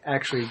I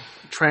actually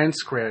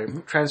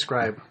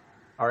transcribe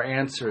our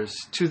answers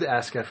to the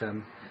Ask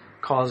FM,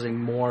 causing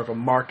more of a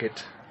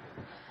market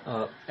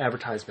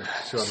advertisement.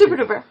 Super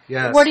duper.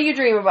 Yes. What do you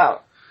dream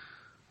about?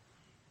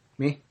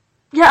 Me?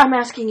 Yeah, I'm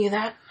asking you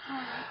that.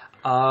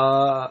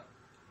 A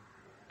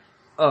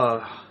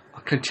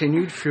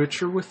continued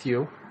future with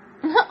you.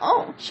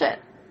 Oh, shit.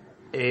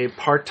 A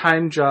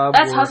part-time job.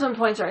 That's husband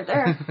points right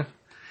there.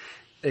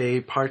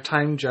 A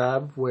part-time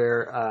job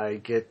where I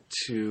get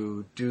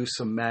to do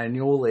some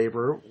manual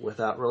labor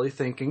without really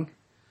thinking,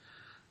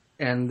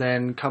 and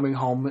then coming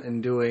home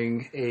and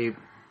doing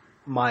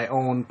my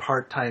own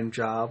part-time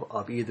job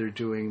of either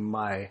doing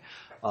my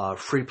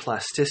free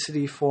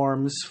plasticity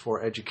forms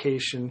for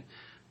education,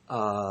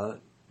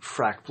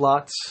 frac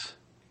blots,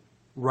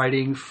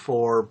 writing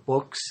for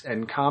books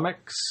and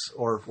comics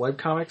or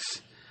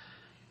webcomics,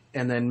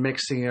 and then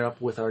mixing it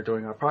up with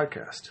doing our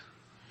podcast.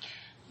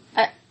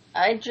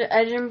 I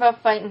dream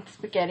about fighting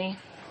spaghetti.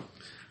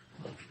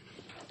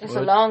 It's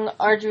a long,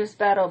 arduous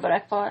battle, but I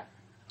fought.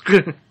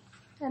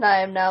 And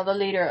I am now the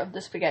leader of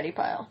the spaghetti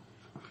pile.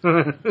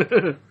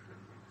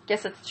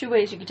 Guess that's 2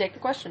 ways you can take the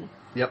question.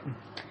 Yep.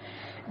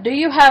 Do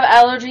you have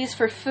allergies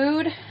for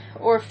food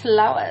or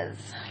flowers?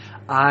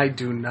 I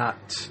do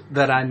not,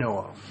 that I know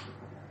of.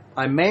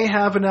 I may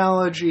have an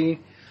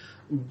allergy,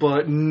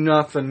 but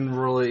nothing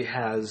really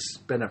has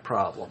been a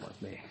problem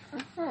with me.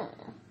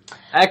 Mm-hmm.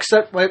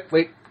 Except,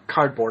 wait,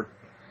 cardboard.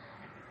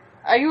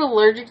 Are you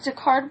allergic to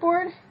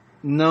cardboard?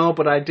 No,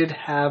 but I did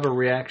have a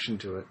reaction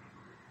to it.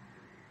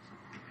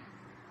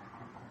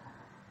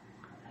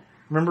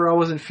 Remember I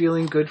wasn't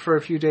feeling good for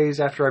a few days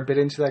after I bit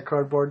into that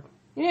cardboard?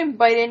 You didn't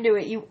bite into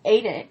it, you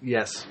ate it.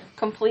 Yes.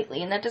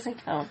 Completely, and that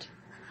doesn't count.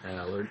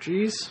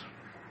 Allergies?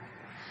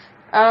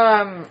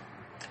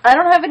 I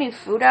don't have any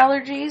food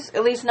allergies,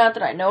 at least not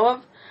that I know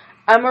of.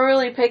 I'm a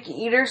really picky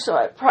eater, so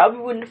I probably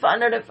wouldn't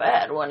find out if I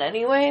had one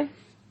anyway.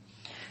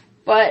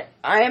 But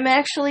I am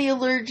actually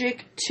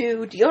allergic to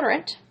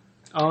deodorant,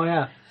 Oh,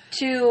 yeah.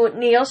 to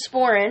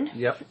Neosporin,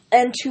 Yep.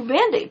 and to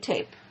Band-Aid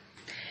tape.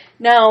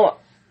 Now,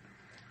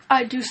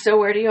 I do still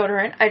wear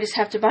deodorant. I just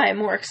have to buy a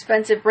more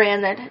expensive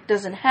brand that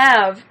doesn't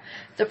have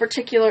the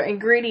particular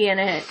ingredient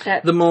in it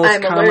that The most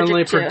I'm commonly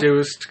allergic to.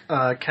 produced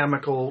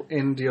chemical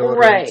in deodorant.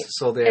 Right,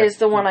 So is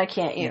the one I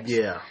can't use.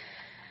 Yeah.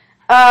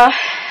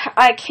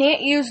 I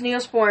can't use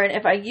Neosporin.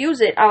 If I use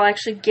it, I'll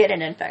actually get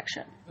an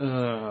infection.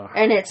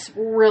 And it's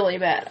really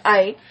bad.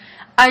 I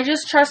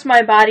just trust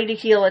my body to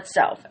heal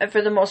itself. And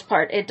for the most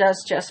part, it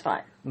does just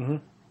fine.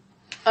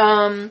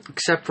 Mm-hmm.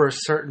 Except for a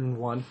certain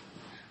one.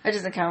 That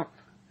doesn't count.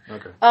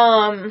 Okay.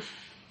 And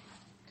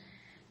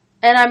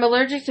I'm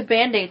allergic to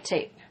Band-Aid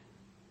tape.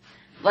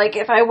 Like,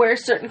 if I wear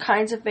certain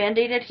kinds of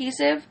Band-Aid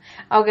adhesive,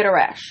 I'll get a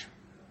rash.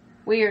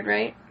 Weird,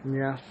 right?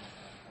 Yeah.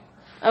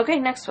 Okay,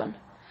 next one.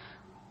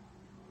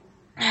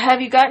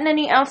 Have you gotten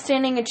any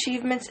outstanding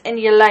achievements in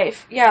your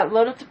life? Yeah,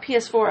 load up the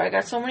PS4. I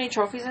got so many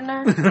trophies in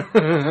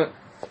there.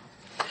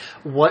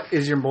 What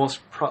is your most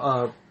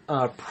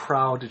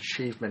proud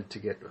achievement to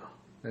get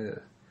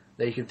that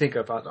you can think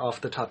of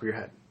off the top of your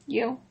head?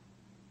 You?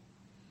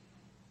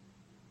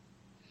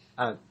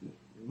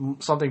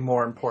 Something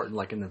more important,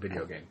 like in the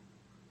video game.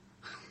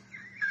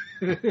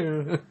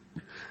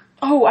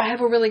 Oh, I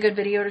have a really good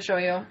video to show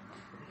you.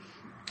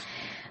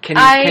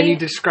 Can you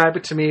describe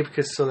it to me,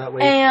 because so that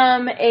way? I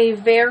am a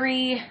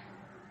very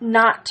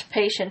not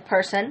patient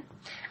person,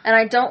 and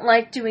I don't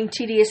like doing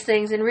tedious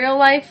things in real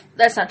life.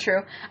 That's not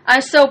true. I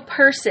sew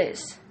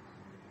purses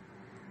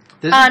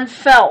on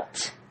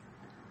felt.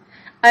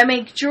 I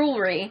make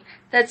jewelry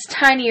that's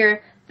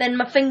tinier than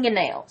my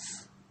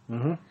fingernails.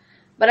 Mm-hmm.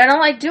 But I don't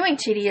like doing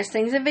tedious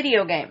things in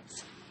video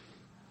games.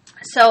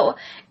 So,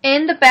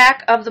 in the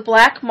back of the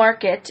black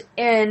market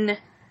in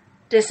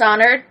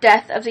Dishonored,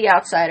 Death of the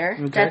Outsider.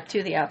 Okay. Death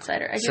to the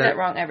Outsider. I do that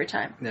wrong every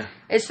time. Yeah.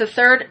 It's the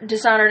third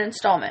Dishonored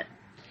installment.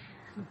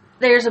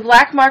 There's a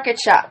black market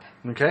shop.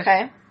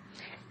 Okay.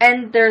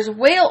 And there's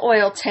whale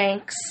oil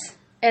tanks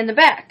in the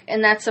back.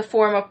 And that's a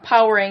form of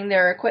powering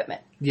their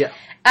equipment. Yeah.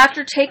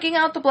 After taking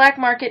out the black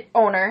market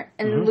owner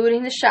and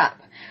looting the shop,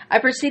 I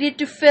proceeded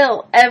to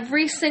fill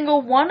every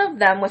single one of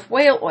them with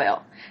whale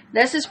oil.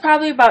 This is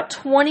probably about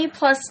 20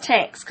 plus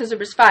tanks, because there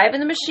was 5 in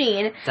the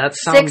machine, That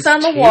sounds 6 on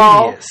the tedious.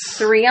 wall,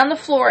 3 on the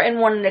floor, and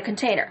 1 in a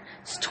container.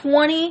 It's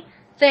 20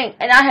 things.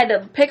 And I had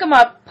to pick them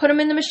up, put them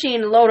in the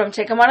machine, load them,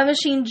 take them out of the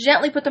machine,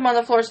 gently put them on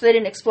the floor so they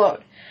didn't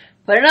explode.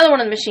 Put another one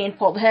in the machine,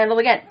 pull the handle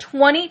again.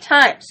 20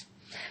 times.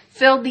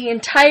 Filled the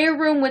entire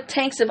room with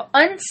tanks of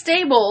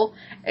unstable,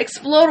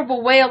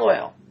 explodable whale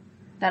oil.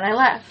 Then I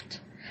left.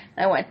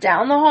 I went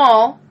down the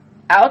hall,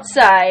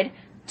 outside,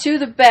 to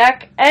the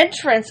back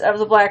entrance of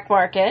the black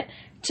market,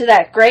 to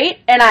that grate,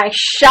 and I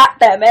shot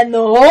them, and the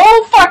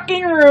whole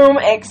fucking room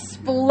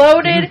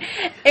exploded.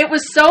 It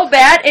was so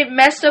bad, it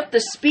messed up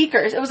the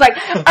speakers. It was like,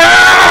 and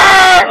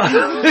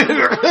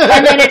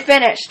then it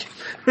finished.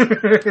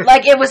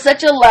 Like, it was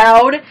such a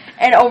loud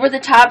and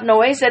over-the-top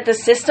noise that the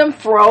system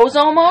froze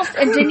almost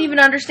and didn't even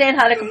understand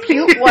how to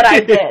compute what I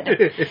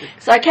did.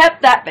 So I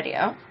kept that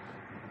video.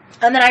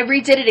 And then I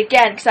redid it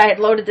again because I had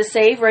loaded the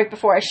save right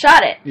before I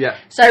shot it. Yeah.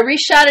 So I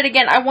reshot it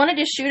again. I wanted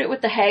to shoot it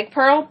with the Hag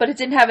Pearl, but it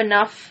didn't have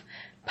enough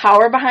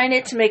power behind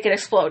it to make it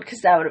explode,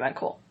 because that would have been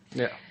cool.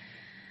 Yeah.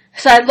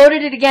 So I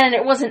loaded it again, and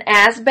it wasn't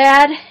as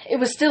bad. It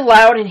was still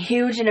loud and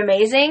huge and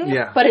amazing,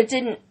 Yeah. but it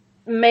didn't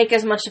make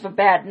as much of a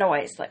bad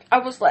noise. Like, I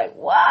was like,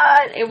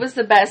 what? It was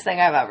the best thing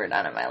I've ever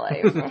done in my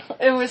life.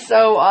 It was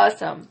so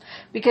awesome,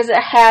 because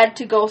it had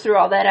to go through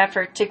all that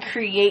effort to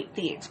create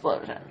the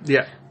explosion.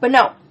 Yeah. But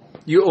no,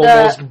 You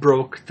almost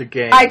broke the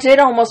game. I did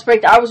almost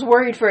break I was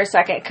worried for a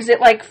second, because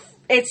it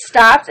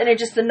stopped, and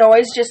the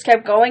noise just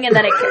kept going, and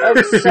then it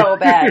was so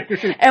bad.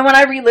 And when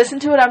I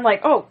re-listened to it, I'm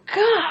like, oh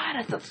god,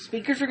 I thought the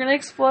speakers were going to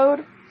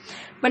explode.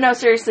 But no,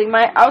 seriously,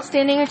 my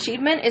outstanding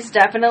achievement is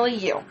definitely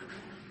you.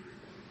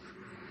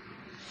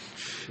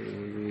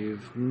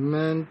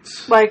 Achievement.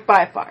 Like,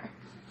 by far.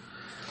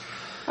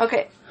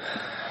 Okay.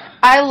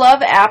 I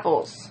love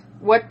apples.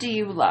 What do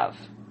you love?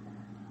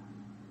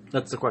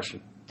 That's the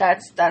question.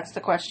 That's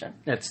the question.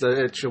 It's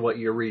what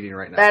you're reading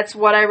right now. That's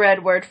what I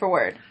read word for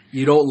word.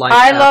 You don't like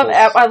I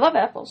apples. love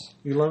apples.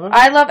 You love them?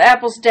 I love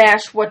apples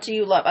dash what do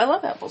you love? I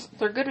love apples.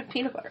 They're good with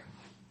peanut butter.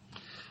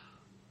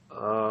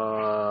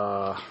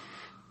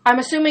 I'm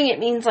assuming it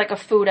means like a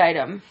food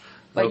item,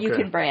 but you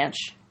Okay. can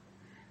branch.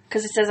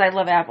 Because it says I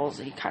love apples,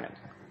 and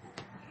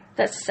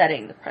that's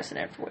setting the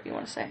precedent for what you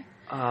want to say.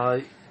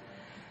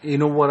 You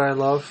know what I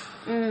love?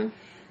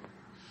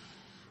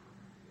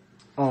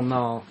 Oh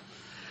no.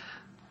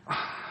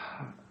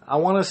 I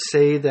want to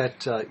say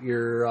that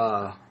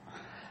your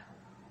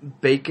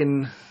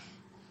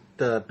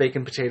the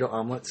bacon potato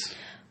omelets.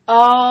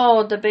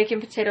 Oh, the bacon,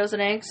 potatoes,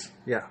 and eggs?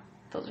 Yeah.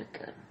 Those are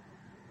good.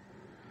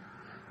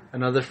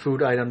 Another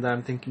food item that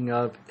I'm thinking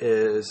of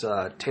is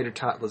tater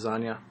tot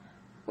lasagna.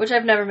 Which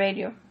I've never made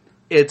you.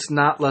 It's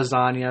not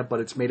lasagna, but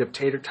it's made of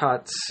tater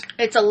tots.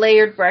 It's a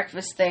layered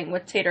breakfast thing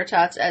with tater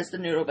tots as the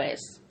noodle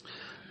base.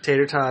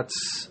 Tater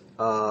tots,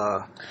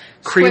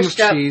 cream of Squished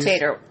up cheese,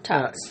 tater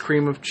tots.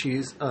 cream of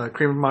cheese,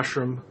 cream of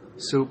mushroom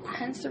soup,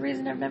 Hence the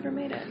reason I've never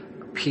made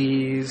it.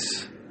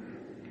 peas,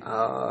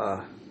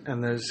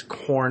 and there's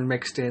corn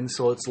mixed in,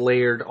 so it's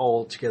layered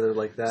all together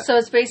like that. So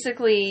it's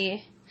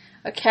basically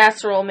a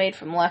casserole made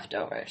from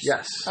leftovers.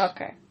 Yes.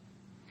 Okay.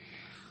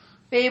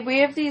 Babe, we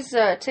have these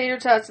tater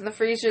tots in the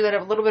freezer that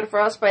have a little bit of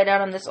frostbite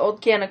on this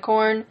old can of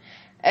corn,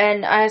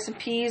 and I have some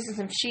peas and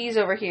some cheese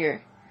over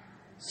here.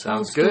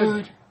 Sounds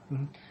good.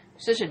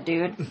 Such a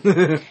dude.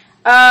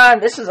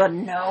 This is a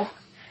no.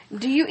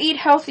 Do you eat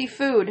healthy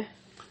food?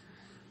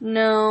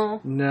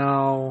 No.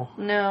 No.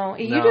 No.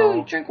 You No.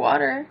 do drink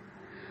water.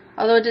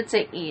 Although it did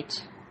say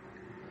eat.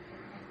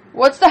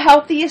 What's the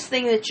healthiest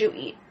thing that you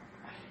eat?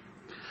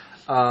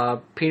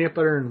 Peanut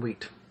butter and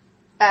wheat.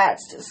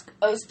 That's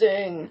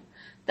disgusting.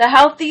 The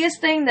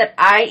healthiest thing that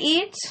I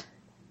eat,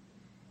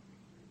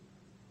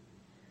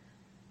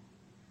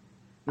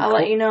 I'll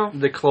let you know.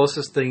 The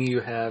closest thing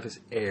you have is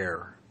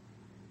air.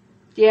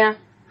 Yeah.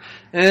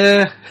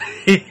 You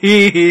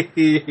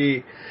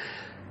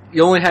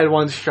only had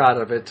one shot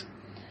of it.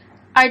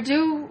 I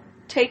do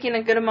take in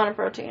a good amount of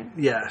protein.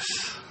 Yes.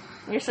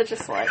 You're such a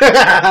slut.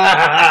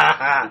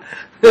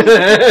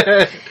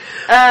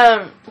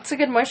 It's a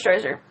good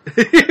moisturizer.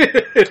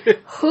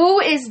 Who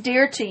is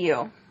dear to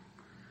you?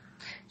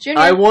 Junior.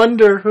 I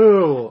wonder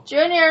who.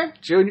 Junior.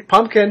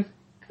 Pumpkin.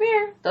 Come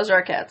here. Those are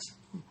our cats.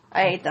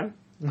 I hate them.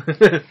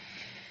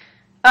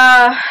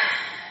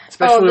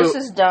 Especially, this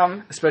is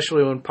dumb.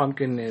 Especially when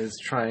Pumpkin is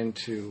trying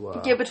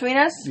to... Get between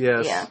us?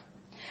 Yes. Yeah.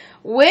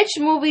 Which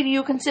movie do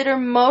you consider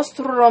most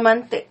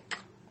romantic?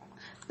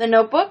 The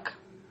Notebook,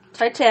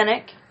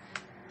 Titanic,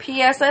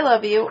 P.S. I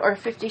Love You, or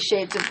 50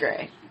 Shades of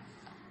Grey?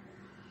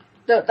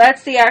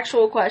 That's the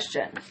actual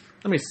question.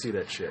 Let me see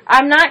that shit.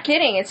 I'm not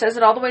kidding. It says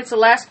it all the way. It's the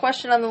last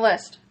question on the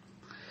list.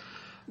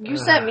 You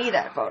sent me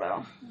that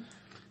photo.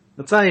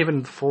 That's not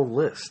even the full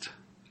list.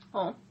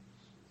 Oh.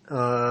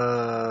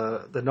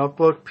 The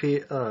Notebook,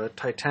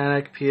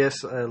 Titanic,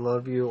 P.S. I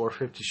Love You, or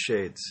 50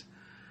 Shades.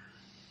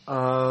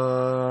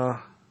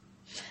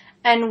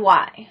 And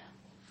why?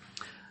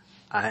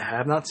 I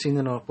have not seen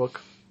The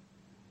Notebook.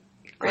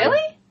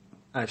 Really?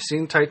 I've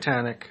seen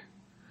Titanic.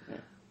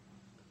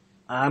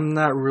 I'm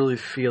not really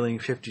feeling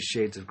 50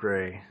 Shades of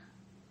Grey.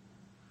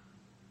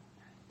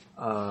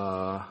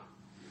 And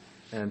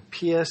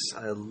P.S.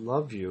 I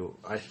Love You.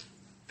 I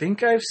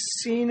think I've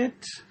seen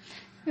it.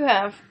 You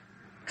have.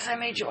 Because I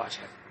made you watch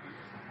it.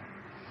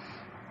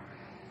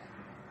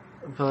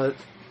 But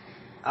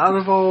out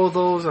of all of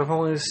those, I've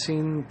only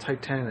seen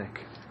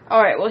Titanic.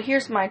 Alright, well,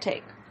 here's my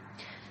take.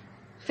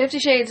 50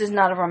 Shades is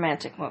not a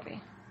romantic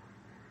movie.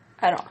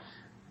 At all.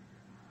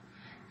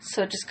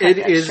 So just cut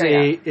that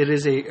straight out. It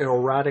is a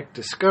erotic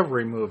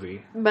discovery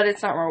movie. But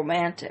it's not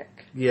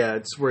romantic. Yeah,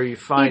 it's where you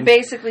find... He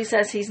basically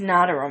says he's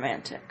not a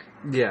romantic.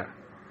 Yeah.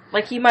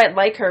 Like, he might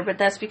like her, but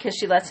that's because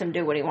she lets him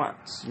do what he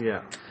wants.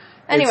 Yeah.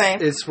 Anyway.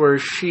 It's where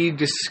she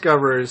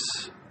discovers...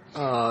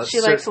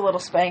 she likes a little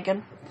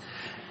spanking.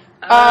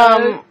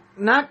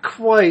 Not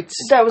quite.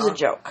 That was a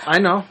joke. I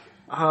know.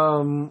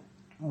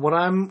 What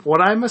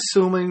I'm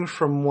assuming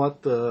from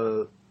what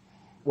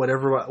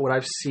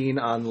I've seen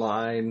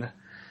online,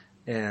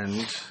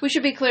 and we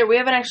should be clear, we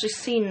haven't actually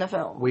seen the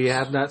film. We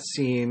have not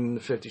seen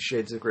 50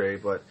 Shades of Grey,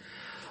 but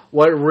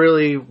what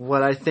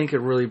I think it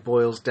really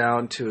boils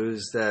down to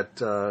is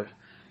that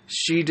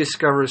she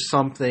discovers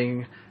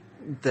something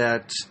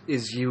that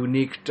is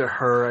unique to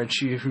her, and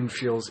she even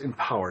feels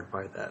empowered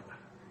by that.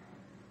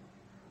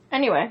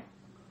 Anyway,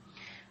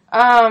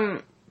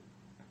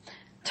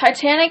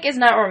 Titanic is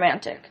not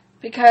romantic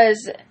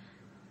because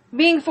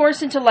being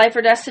forced into life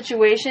or death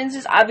situations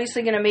is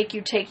obviously going to make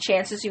you take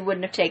chances you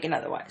wouldn't have taken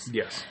otherwise.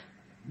 Yes.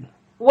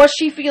 Was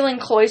she feeling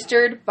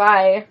cloistered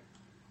by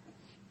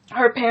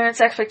her parents'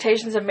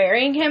 expectations of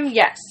marrying him?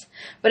 Yes.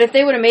 But if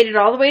they would have made it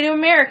all the way to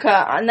America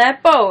on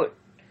that boat,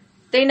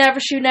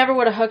 she never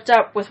would have hooked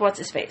up with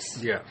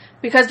what's-his-face. Yeah.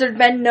 Because there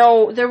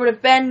would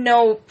have been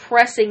no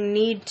pressing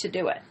need to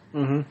do it.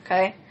 Mm-hmm.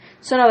 Okay?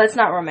 So no, that's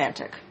not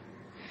romantic.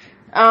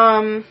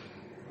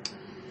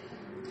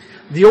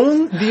 The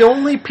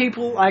only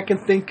people I can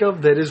think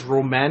of that is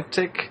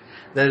romantic,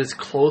 that is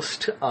close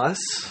to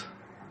us,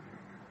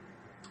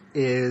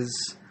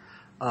 is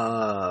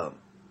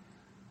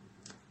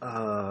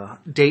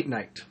date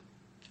night.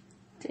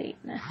 Date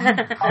night.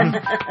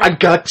 I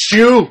got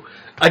you!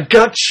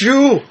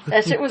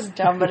 That shit was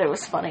dumb, but it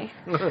was funny.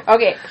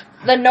 Okay,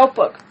 The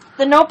Notebook.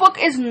 The Notebook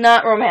is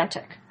not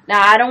romantic.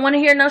 Now, I don't want to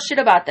hear no shit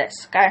about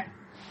this, okay?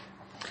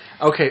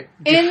 Okay.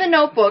 In The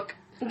Notebook,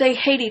 they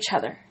hate each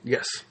other.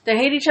 Yes. They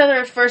hate each other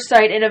at first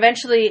sight, and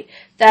eventually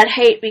that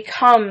hate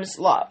becomes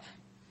love.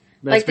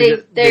 That's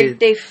like,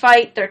 they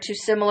fight, they're too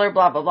similar,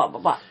 blah, blah, blah, blah,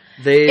 blah.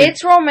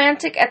 It's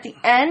romantic at the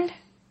end,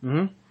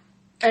 and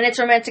it's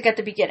romantic at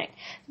the beginning.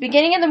 The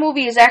beginning of the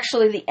movie is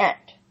actually the end.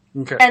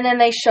 Okay. And then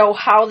they show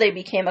how they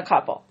became a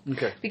couple.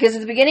 Okay. Because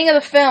at the beginning of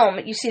the film,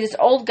 you see this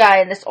old guy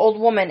and this old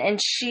woman, and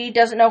she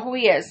doesn't know who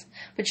he is,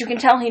 but you can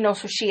tell he knows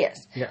who she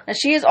is. Yeah. Now,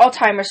 she has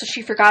Alzheimer's, so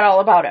she forgot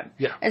all about him.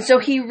 Yeah. And so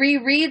he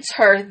rereads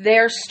her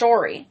their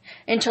story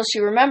until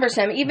she remembers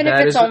him, even if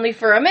it's only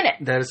for a minute.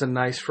 That is a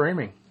nice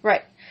framing.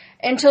 Right.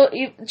 Until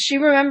she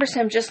remembers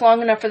him just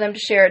long enough for them to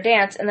share a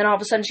dance, and then all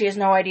of a sudden she has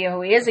no idea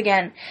who he is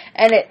again,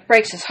 and it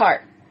breaks his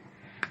heart.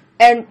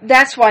 And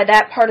that's why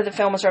that part of the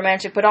film is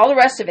romantic, but all the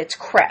rest of it's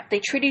crap.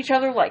 They treat each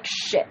other like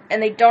shit, and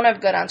they don't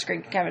have good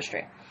on-screen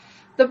chemistry.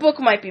 The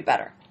book might be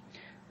better,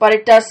 but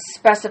it does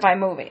specify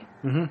movie.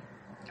 Mm-hmm.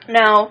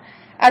 Now,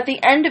 at the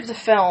end of the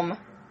film,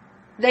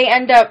 they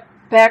end up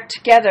back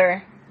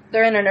together.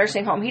 They're in a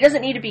nursing home. He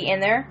doesn't need to be in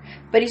there,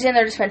 but he's in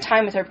there to spend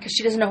time with her because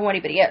she doesn't know who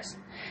anybody is.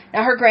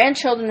 Now, her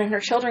grandchildren and her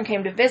children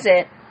came to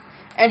visit,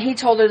 and he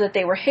told her that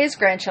they were his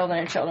grandchildren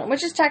and children,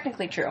 which is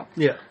technically true.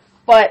 Yeah.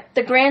 But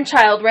the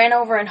grandchild ran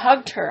over and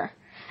hugged her.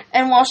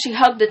 And while she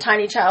hugged the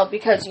tiny child,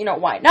 because,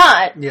 why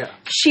not? Yeah.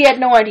 She had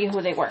no idea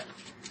who they were.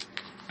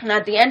 And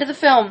at the end of the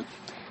film,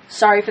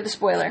 sorry for the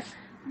spoiler,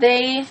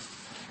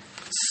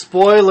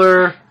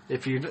 Spoiler!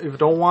 If you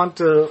don't want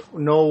to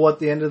know what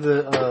the end of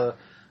the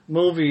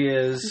movie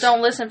is...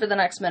 Don't listen for the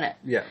next minute.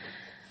 Yeah.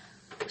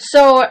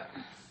 So,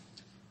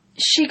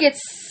 she gets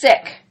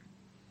sick.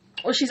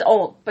 well, she's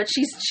old, but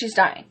she's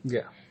dying.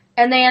 Yeah.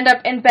 And they end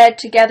up in bed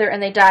together,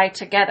 and they die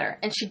together.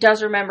 And she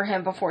does remember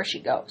him before she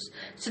goes.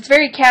 So it's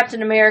very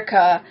Captain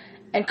America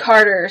and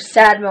Carter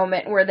sad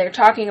moment where they're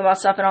talking about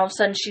stuff, and all of a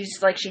sudden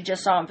she's like she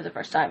just saw him for the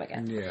first time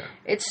again. Yeah.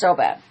 It's so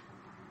bad.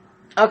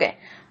 Okay.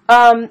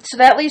 So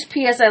that leaves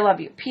P.S. I Love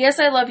You. P.S.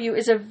 I Love You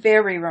is a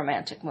very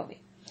romantic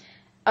movie.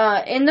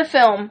 In the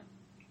film,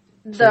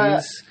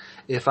 Please,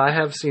 if I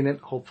have seen it,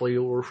 hopefully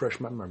you'll refresh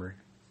my memory.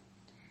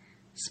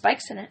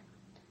 Spike's in it.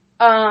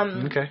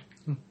 Okay.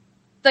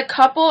 The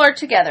couple are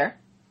together,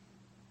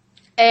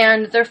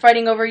 and they're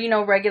fighting over,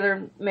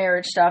 regular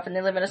marriage stuff, and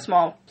they live in a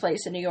small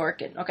place in New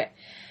York, and, okay.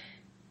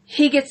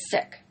 He gets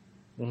sick.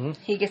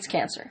 Mm-hmm. He gets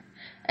cancer.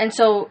 And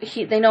so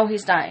they know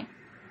he's dying.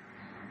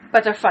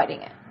 But they're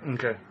fighting it.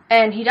 Okay.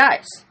 And he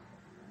dies.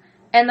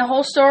 And the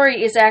whole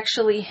story is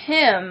actually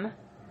him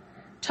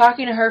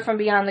talking to her from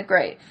beyond the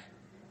grave.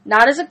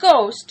 Not as a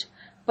ghost,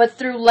 but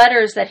through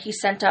letters that he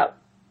sent up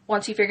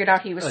once he figured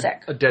out he was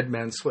sick. A dead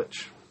man's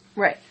switch.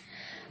 Right.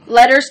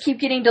 Letters keep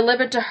getting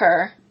delivered to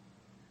her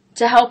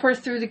to help her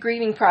through the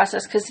grieving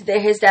process because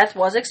his death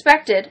was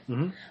expected,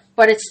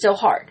 but it's still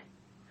hard.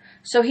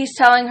 So he's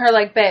telling her,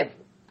 like, babe,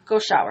 go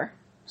shower.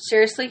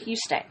 Seriously, you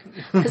stink.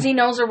 Because he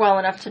knows her well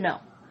enough to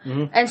know.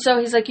 Mm-hmm. And so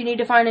he's like, you need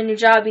to find a new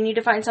job. You need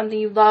to find something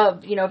you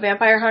love.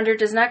 Vampire hunter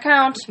does not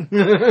count.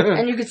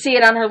 And you could see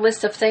it on her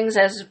list of things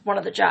as one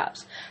of the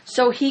jobs.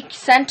 So he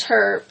sent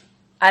her,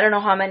 I don't know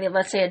how many,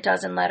 let's say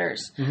 12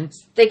 letters. Mm-hmm.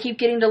 They keep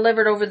getting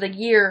delivered over the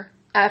year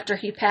after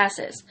he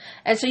passes.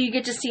 And so you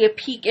get to see a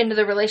peek into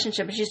the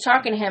relationship. And she's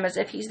talking to him as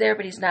if he's there,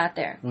 but he's not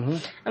there. Mm-hmm.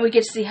 And we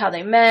get to see how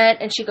they met.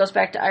 And she goes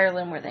back to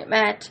Ireland where they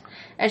met.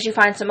 And she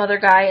finds some other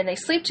guy and they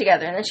sleep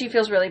together. And then she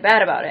feels really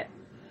bad about it.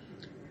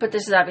 But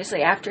this is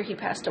obviously after he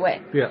passed away.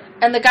 Yeah.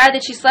 And the guy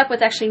that she slept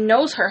with actually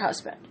knows her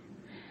husband.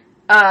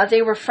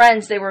 They were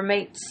friends. They were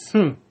mates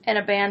in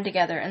a band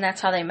together. And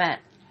that's how they met.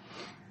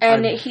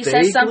 And he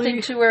says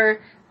something to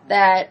her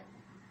that,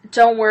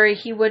 don't worry,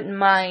 he wouldn't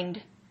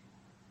mind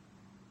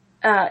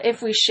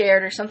if we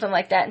shared or something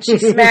like that. And she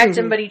smacked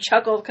him, but he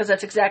chuckled because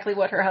that's exactly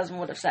what her husband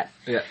would have said.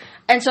 Yeah.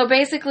 And so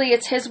basically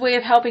it's his way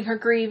of helping her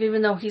grieve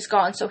even though he's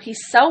gone. So he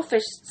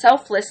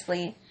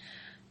selflessly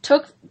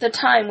took the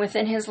time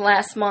within his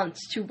last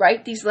months to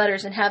write these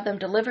letters and have them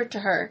delivered to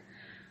her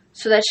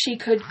so that she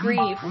could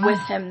grieve with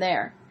him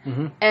there.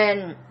 Mm-hmm.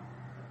 And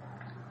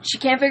she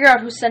can't figure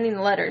out who's sending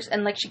the letters.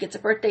 And, she gets a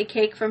birthday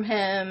cake from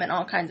him and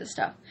all kinds of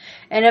stuff.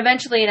 And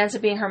eventually it ends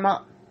up being her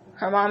mom.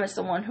 Her mom is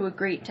the one who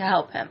agreed to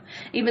help him.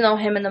 Even though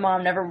him and the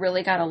mom never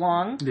really got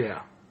along.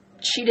 Yeah.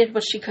 She did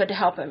what she could to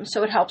help him.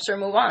 So it helps her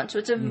move on. So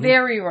it's a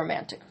very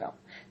romantic film.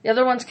 The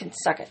other ones can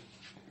suck it.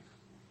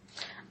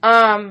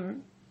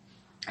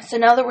 So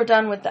now that we're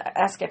done with the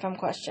Ask FM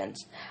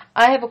questions,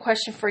 I have a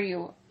question for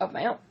you of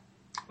my own.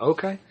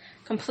 Okay.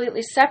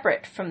 Completely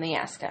separate from the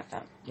Ask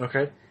FM.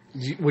 Okay.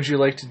 Would you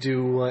like to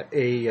do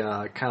a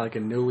kind of like a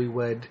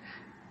newlywed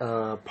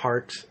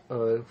part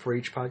for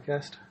each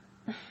podcast?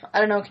 I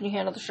don't know. Can you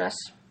handle the stress?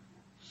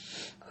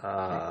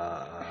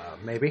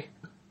 Maybe.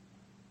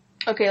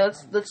 Okay,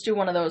 let's do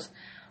one of those.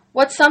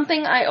 What's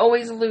something I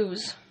always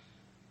lose?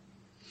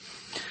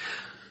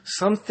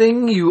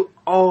 Something you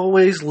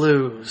always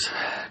lose.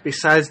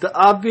 Besides the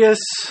obvious,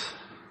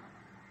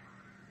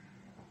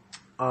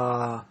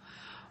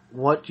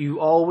 what you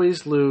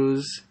always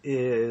lose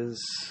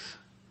is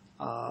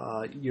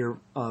your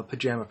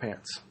pajama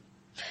pants.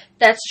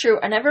 That's true.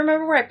 I never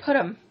remember where I put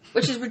them,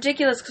 which is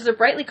ridiculous because they're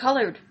brightly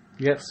colored.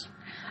 Yes.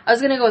 I was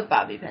going to go with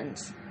bobby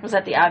pins. Was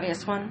that the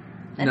obvious one?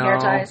 And hair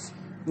ties?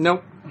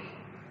 Nope.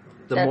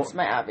 That's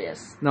my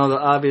obvious. No, the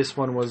obvious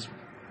one was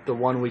the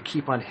one we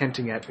keep on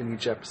hinting at in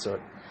each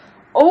episode.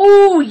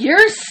 Oh,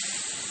 you're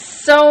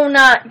so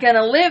not going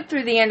to live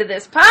through the end of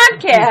this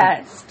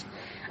podcast.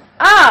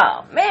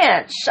 Oh,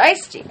 man.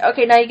 Shiesty.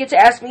 Okay, now you get to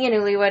ask me a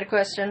newlywed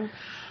question.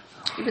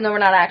 Even though we're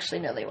not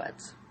actually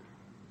newlyweds.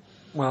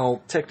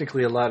 Well,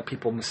 technically a lot of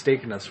people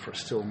mistaken us for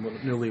still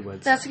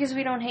newlyweds. That's because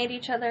we don't hate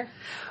each other.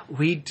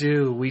 We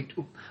do.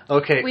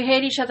 Okay. We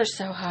hate each other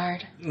so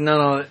hard.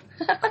 No.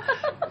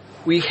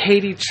 We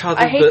hate each other.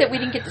 I hate that we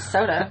didn't get the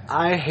soda.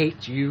 I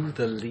hate you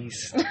the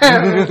least.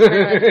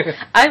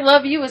 I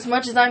love you as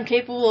much as I'm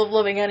capable of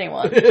loving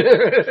anyone.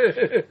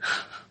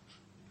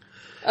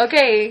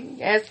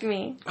 Okay, ask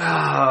me.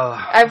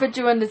 I put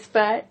you on the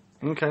spot.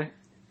 Okay.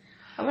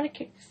 I'm going to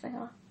kick this thing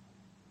off.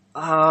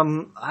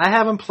 I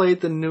haven't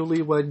played the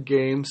newlywed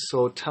game,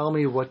 so tell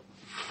me what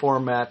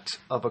format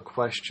of a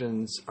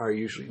questions are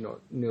usually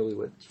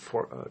newlywed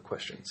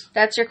questions.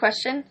 That's your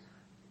question?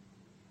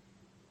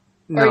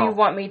 No. Or you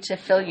want me to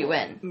fill you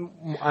in?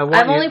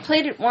 I've only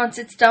played it once.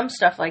 It's dumb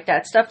stuff like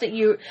that. Stuff that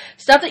you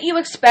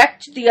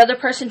expect the other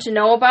person to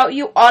know about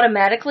you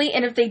automatically,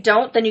 and if they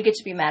don't, then you get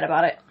to be mad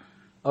about it.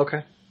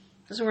 Okay.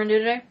 That's what we're going to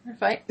do today? We're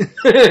fight?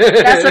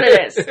 That's what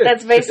it is.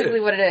 That's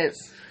basically what it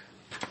is.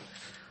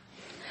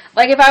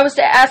 Like if I was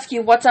to ask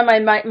you what's on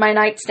my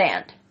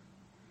nightstand,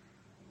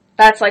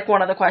 that's like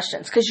one of the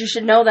questions, because you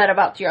should know that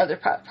about your other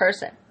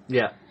person.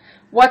 Yeah.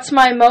 What's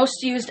my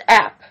most used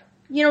app?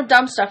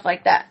 Dumb stuff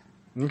like that.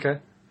 Okay.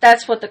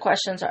 That's what the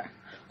questions are.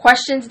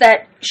 Questions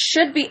that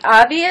should be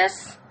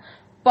obvious,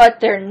 but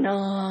they're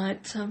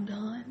not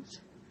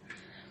sometimes.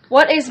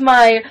 What is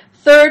my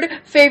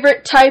third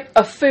favorite type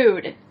of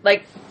food?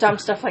 Like, dumb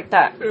stuff like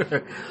that.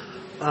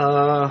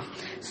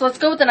 So let's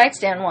go with the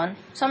nightstand one.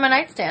 So my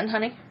nightstand,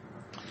 honey.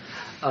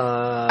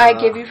 I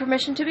give you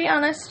permission to be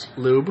honest.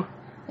 Lube.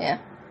 Yeah.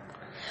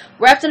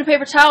 Wrapped in a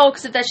paper towel,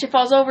 because if that shit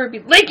falls over, it'd be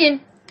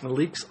leaking. It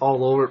leaks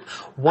all over.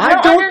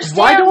 I don't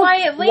understand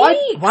why it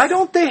leaks. Why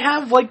don't they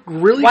have, like,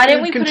 really Why good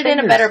didn't we put it in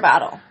a better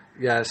bottle?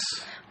 Yes.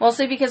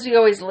 Mostly because we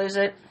always lose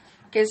it.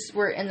 Because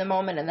we're in the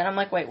moment, and then I'm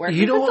like, wait, where?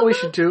 You know what we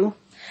should do?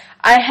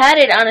 I had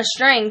it on a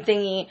string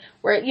thingy,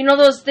 where, you know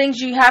those things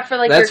you have for,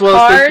 like, That's your what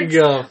I was cards?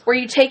 thinking of. Where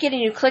you take it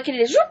and you click it,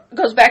 and it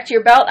goes back to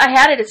your belt. I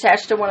had it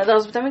attached to one of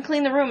those, but then we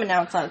cleaned the room, and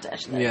now it's not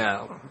attached to that.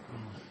 Yeah.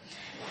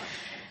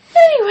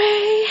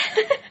 Anyway.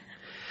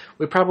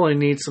 We probably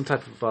need some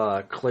type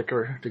of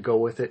clicker to go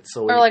with it.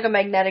 Or like a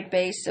magnetic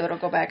base, so it'll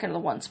go back into the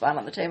one spot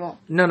on the table.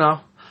 No.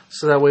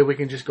 So that way we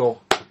can just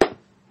go,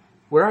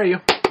 where are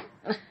you?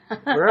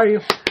 Where are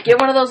you?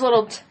 Get one of those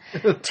little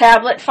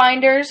tablet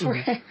finders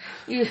where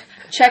you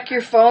check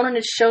your phone and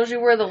it shows you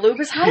where the lube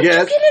is. How did you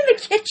get in the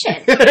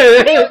kitchen?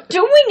 What are you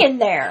doing in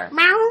there?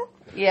 Meow.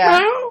 Yeah,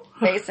 Meow.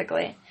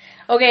 basically.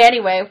 Okay,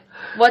 anyway,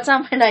 what's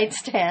on my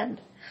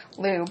nightstand?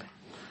 Lube.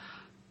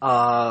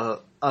 A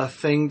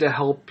thing to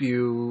help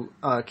you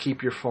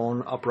keep your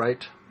phone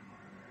upright.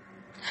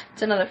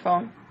 It's another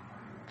phone.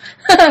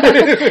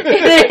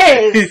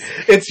 It is.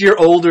 It's your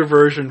older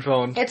version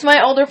phone. It's my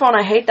older phone.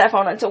 I hate that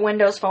phone. It's a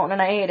Windows phone, and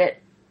I hate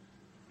it.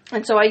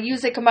 And so I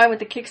use it combined with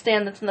the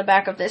kickstand that's in the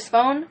back of this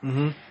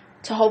phone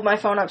to hold my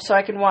phone up so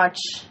I can watch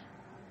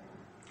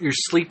your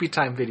sleepy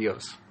time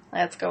videos.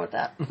 Let's go with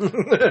that.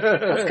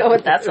 Let's go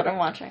with that's what I'm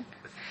watching.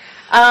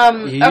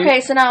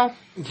 Okay, so now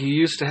you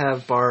used to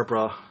have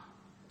Barbara.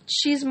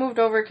 She's moved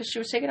over because she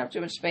was taking up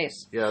too much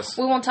space. Yes.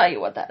 We won't tell you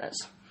what that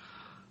is.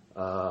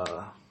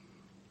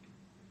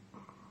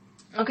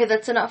 Okay,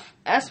 that's enough.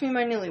 Ask me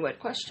my newlywed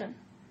question.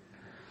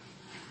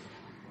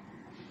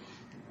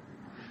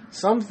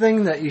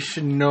 Something that you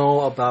should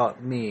know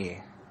about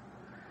me.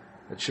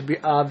 It should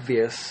be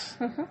obvious,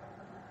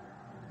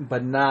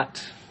 but not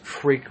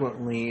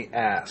frequently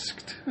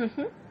asked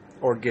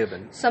or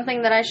given.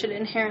 Something that I should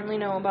inherently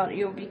know about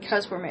you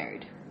because we're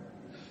married.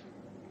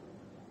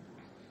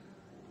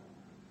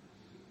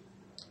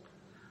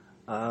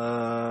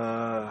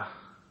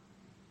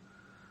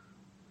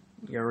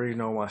 You already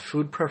know my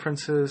food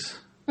preferences.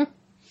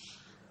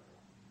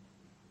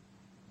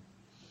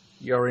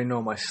 You already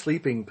know my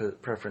sleeping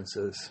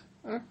preferences.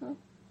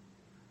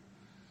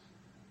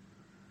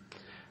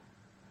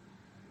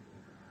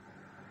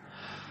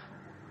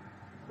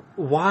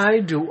 Why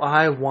do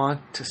I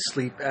want to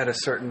sleep at a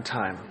certain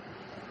time?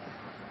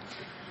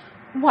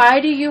 Why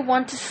do you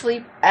want to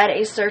sleep at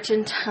a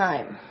certain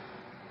time?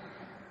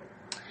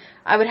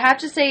 I would have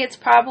to say it's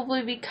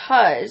probably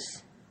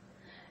because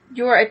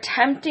you're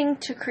attempting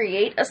to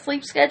create a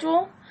sleep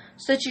schedule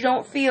so that you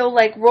don't feel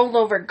like rolled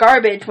over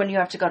garbage when you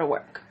have to go to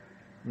work.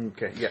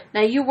 Okay, yeah.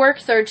 Now, you work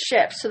third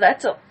shift, so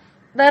that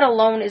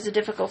alone is a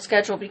difficult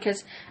schedule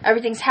because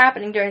everything's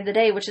happening during the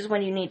day, which is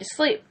when you need to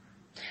sleep.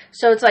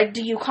 So it's like,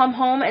 do you come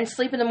home and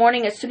sleep in the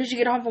morning as soon as you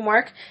get home from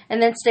work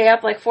and then stay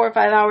up like 4 or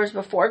 5 hours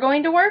before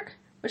going to work,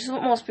 which is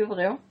what most people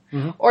do?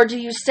 Or do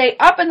you stay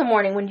up in the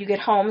morning when you get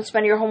home and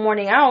spend your whole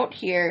morning out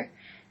here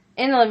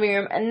in the living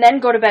room and then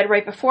go to bed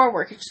right before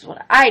work, which is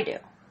what I do?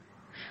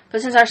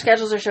 But since our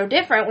schedules are so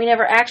different, we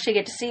never actually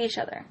get to see each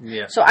other.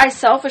 Yeah. So I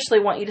selfishly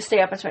want you to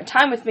stay up and spend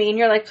time with me, and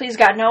you're like, please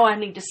God, no, I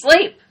need to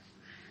sleep.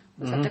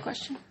 Was that the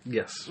question?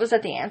 Yes. Was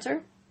that the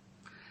answer?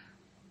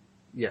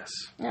 Yes.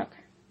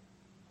 Okay.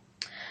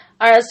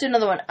 Alright, let's do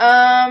another one.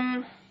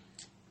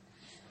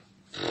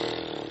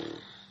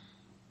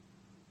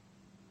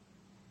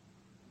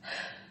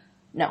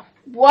 No.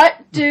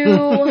 What do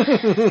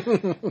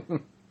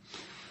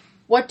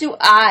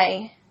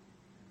I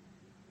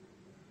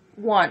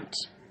want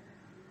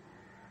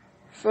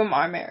from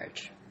our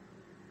marriage?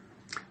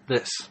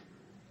 This.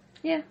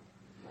 Yeah.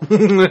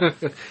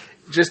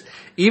 Just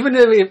even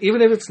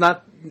if it's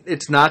not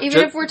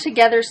If we're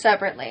together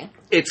separately.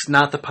 It's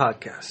not the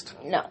podcast.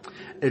 No.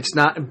 It's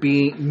not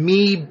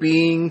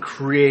being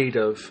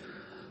creative.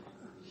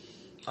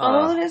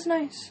 Although it is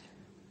nice.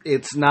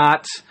 It's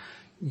not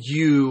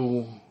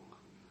you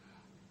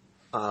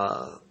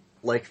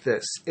like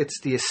this. It's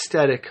the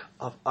aesthetic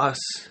of us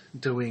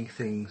doing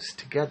things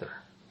together.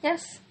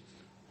 Yes.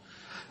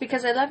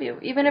 Because I love you.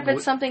 Even if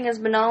it's something as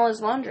banal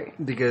as laundry.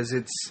 Because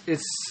it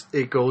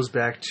goes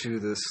back to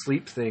the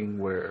sleep thing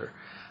where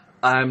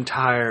I'm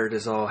tired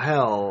as all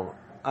hell.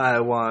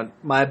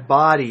 My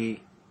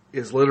body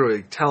is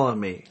literally telling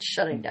me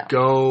shutting down.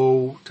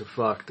 Go to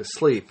fuck to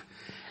sleep.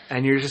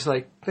 And you're just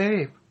like,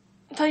 babe.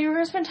 I thought you were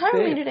going to spend time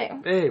with me today.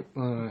 Babe.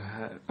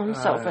 I'm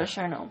selfish,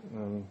 I know.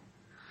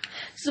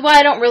 This is why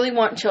I don't really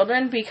want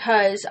children,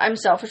 because I'm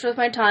selfish with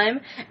my time,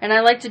 and I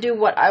like to do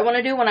what I want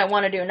to do when I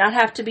want to do, not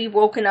have to be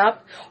woken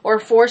up or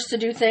forced to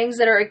do things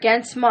that are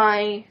against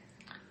my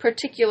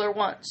particular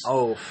ones.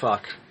 Oh,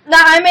 fuck.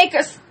 Now, I make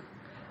a...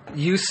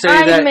 You say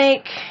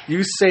I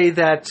You say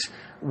that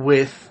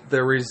with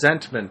the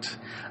resentment,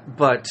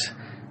 but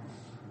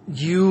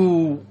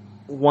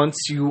once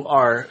you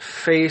are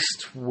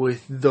faced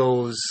with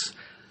those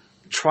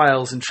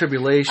trials and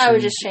tribulations, I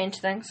would just change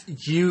things.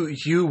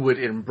 You would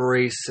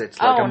embrace it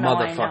like a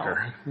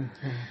motherfucker.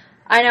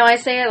 I know I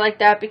say it like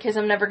that because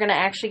I'm never going to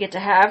actually get to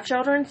have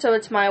children, so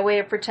it's my way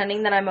of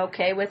pretending that I'm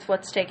okay with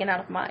what's taken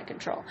out of my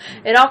control.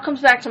 It all comes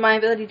back to my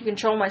ability to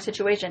control my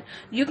situation.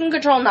 You can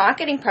control not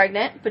getting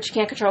pregnant, but you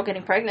can't control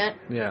getting pregnant.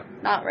 Yeah.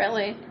 Not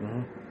really.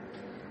 Mm-hmm.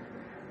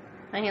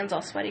 My hand's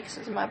all sweaty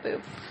because of my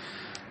boob.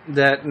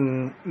 That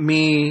and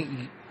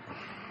me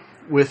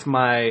with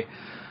my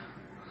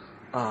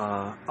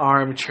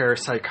armchair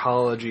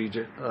psychology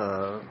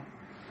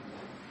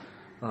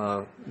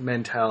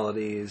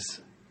mentalities,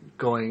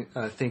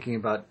 thinking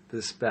about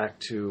this back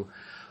to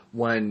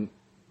when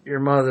your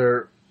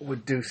mother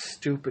would do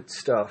stupid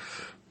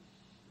stuff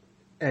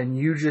and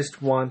you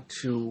just want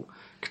to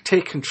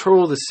take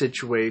control of the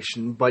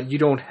situation, but you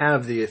don't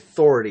have the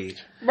authority.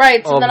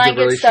 Right, so then I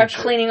get stuck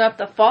relationship. cleaning up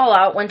the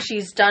fallout when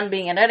she's done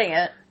being an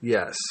idiot.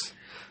 Yes.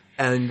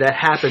 And that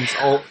happens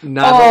all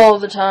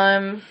the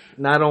time.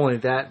 Not only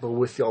that, but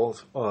with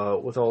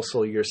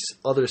also your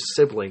other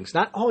siblings.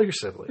 Not all your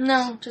siblings.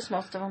 No, just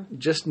most of them.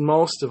 Just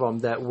most of them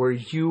that where I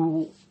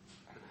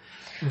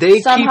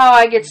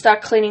get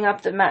stuck cleaning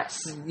up the mess.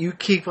 You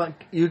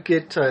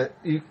get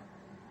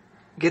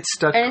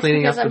stuck and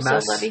cleaning up the I'm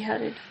mess. So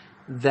levy-headed.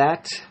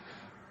 That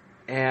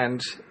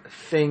and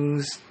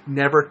things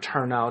never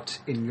turn out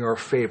in your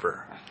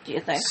favor. Do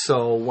you think?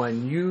 So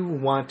when you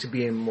want to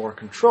be in more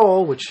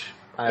control, which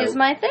is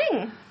my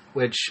thing,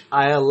 which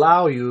I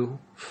allow you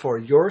for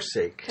your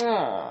sake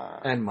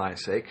and my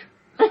sake,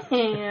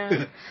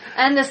 yeah.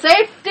 And the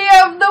safety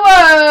of the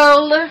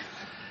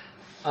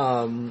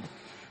world.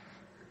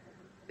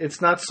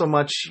 It's not so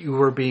much you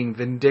were being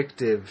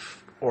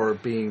vindictive or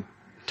being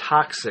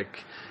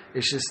toxic.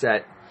 It's just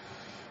that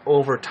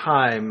over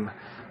time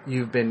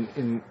you've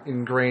been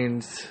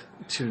ingrained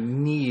to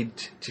need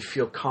to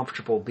feel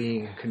comfortable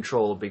being in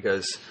control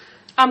because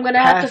I'm going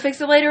to have to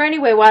fix it later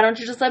anyway. Why don't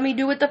you just let me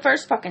do it the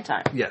first fucking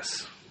time?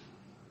 Yes.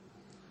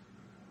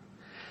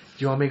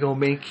 Do you want me to go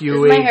make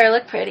you Does my hair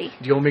look pretty?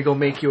 Do you want me to go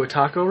make you a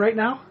taco right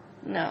now?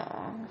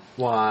 No.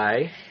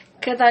 Why?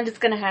 Because I'm just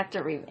going to have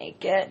to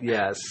remake it.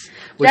 Yes.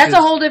 That's a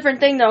whole different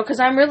thing, though, because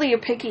I'm really a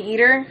picky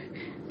eater.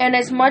 And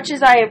as much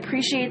as I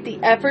appreciate the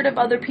effort of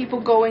other people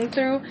going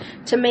through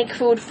to make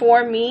food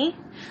for me,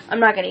 I'm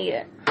not going to eat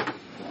it.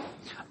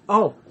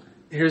 Oh,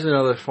 here's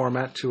another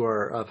format to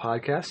our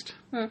podcast.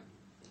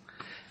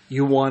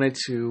 You wanted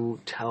to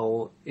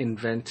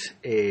invent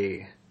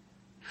a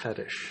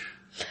fetish.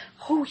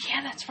 Oh,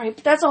 yeah, that's right.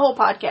 But that's a whole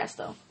podcast,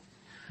 though.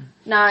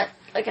 Not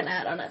like an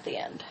add-on at the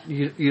end.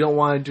 You don't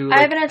want to do...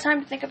 I haven't had time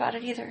to think about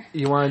it either.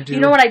 You want to do... You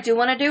know what I do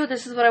want to do?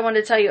 This is what I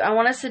wanted to tell you. I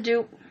want us to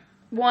do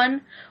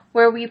one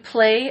where we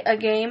play a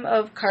game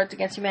of Cards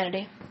Against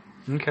Humanity.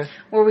 Okay.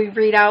 Where we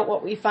read out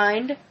what we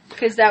find.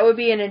 Because that would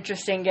be an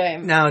interesting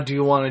game. Now, do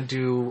you want to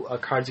do a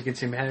Cards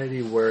Against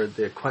Humanity where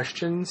the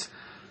questions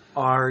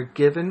are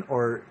given?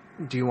 Or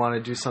do you want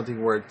to do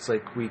something where it's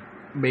like we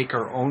make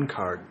our own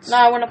cards? No,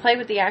 I want to play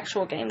with the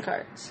actual game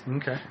cards.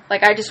 Okay.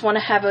 Like, I just want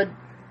to have a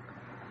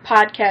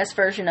podcast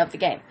version of the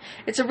game.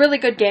 It's a really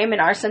good game,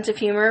 and our sense of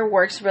humor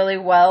works really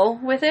well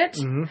with it.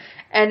 Mm-hmm.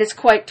 And it's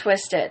quite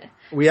twisted.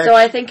 So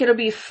I think it'll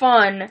be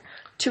fun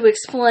to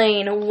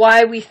explain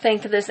why we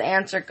think this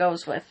answer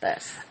goes with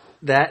this.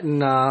 That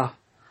and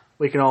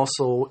we can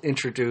also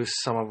introduce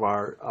some of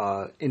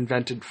our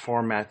invented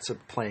formats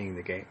of playing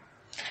the game.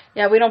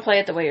 Yeah, we don't play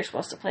it the way you're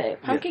supposed to play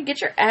it. Pumpkin, get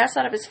your ass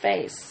out of his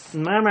face.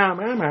 Meow, meow,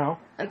 meow, meow.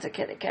 That's a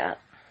kitty cat.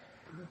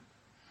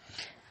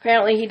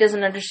 Apparently he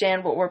doesn't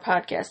understand what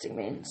podcasting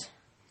means.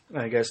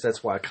 I guess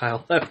that's why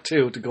Kyle left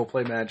too, to go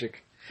play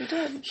Magic. He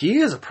did. He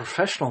is a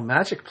professional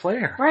Magic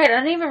player. Right, I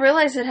didn't even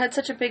realize it had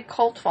such a big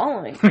cult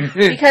following.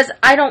 Because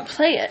I don't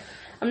play it.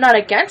 I'm not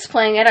against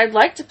playing it. I'd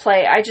like to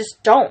play. I just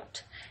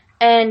don't.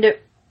 And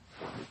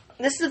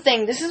this is the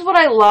thing. This is what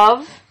I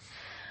love.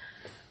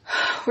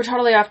 We're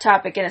totally off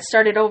topic, and it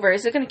started over.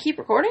 Is it going to keep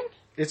recording?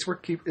 It's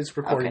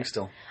recording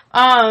still.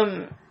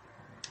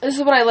 This is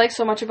what I like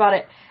so much about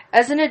it.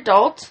 As an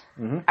adult,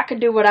 I can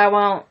do what I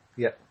want.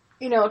 Yep.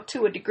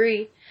 To a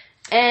degree.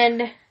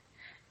 And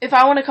if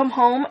I want to come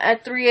home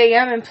at 3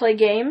 a.m. and play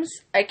games,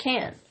 I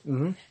can.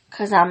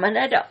 Because I'm an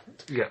adult.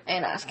 Yep.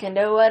 And I can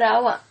do what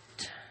I want.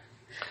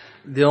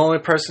 The only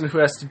person who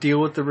has to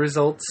deal with the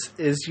results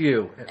is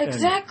you.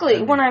 Exactly.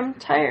 And when I'm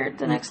tired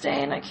the next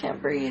day and I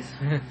can't breathe.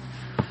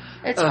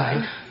 It's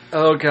fine.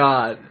 Oh,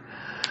 God.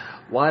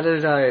 Why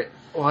did I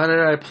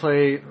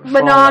play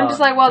But no, I'm just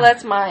like, well,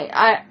 that's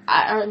I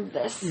earned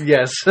this.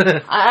 Yes.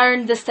 I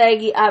earned the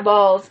saggy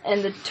eyeballs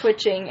and the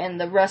twitching and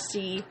the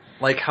rusty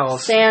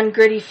sand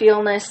gritty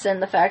feelness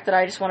and the fact that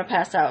I just want to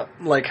pass out.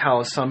 Like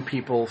how some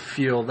people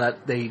feel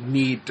that they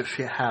need to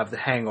have the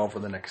hangover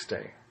the next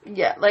day.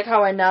 Yeah, like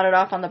how I nodded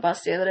off on the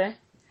bus the other day.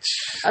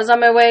 I was on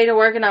my way to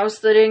work and I was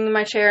sitting in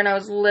my chair and I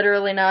was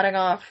literally nodding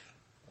off.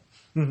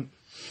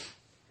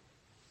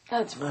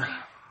 That's funny.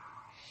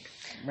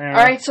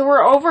 Alright, so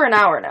we're over an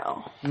hour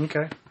now.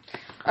 Okay.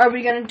 Are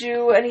we going to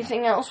do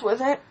anything else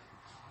with it?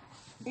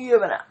 You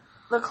have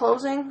the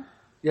closing?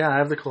 Yeah, I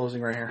have the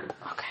closing right here.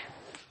 Okay.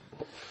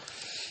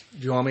 Do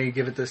you want me to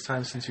give it this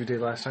time since you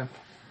did last time?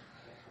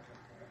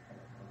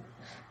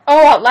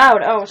 Oh, out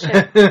loud. Oh,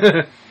 shit.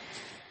 Okay.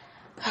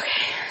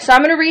 So I'm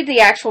going to read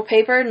the actual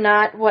paper,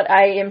 not what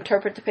I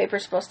interpret the paper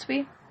is supposed to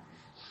be.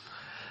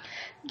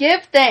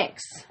 Give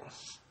thanks.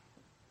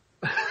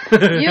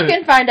 You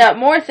can find out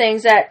more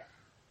things at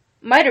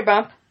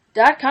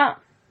miterbump.com.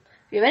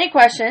 If you have any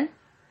question,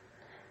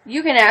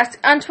 you can ask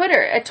on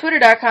Twitter at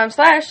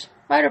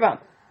twitter.com/miterbump.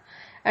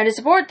 And to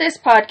support this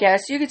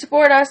podcast, you can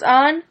support us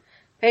on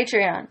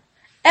Patreon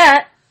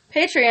at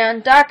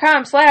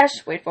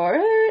patreon.com/wait for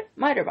it,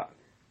 miterbump.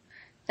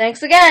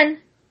 Thanks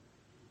again.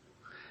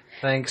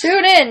 Thanks.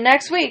 Tune in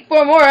next week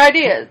for more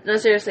ideas. No,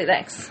 seriously,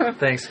 thanks.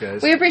 Thanks,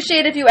 guys. We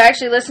appreciate if you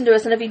actually listen to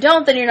us, and if you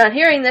don't, then you're not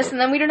hearing this, and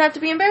then we don't have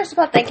to be embarrassed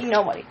about thanking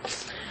nobody.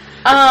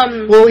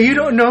 Well, you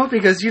don't know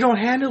because you don't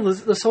handle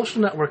the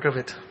social network of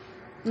it.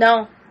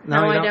 No, No,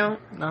 I you don't.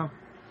 No.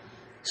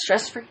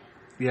 Stress-free.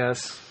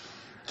 Yes.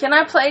 Can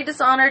I play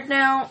Dishonored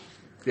now?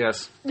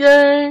 Yes.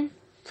 Yay.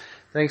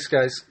 Thanks,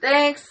 guys.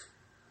 Thanks.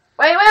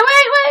 Wait.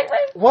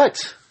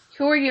 What?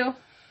 Who are you?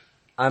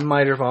 I'm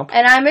Miter Bump.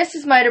 And I'm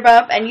Mrs.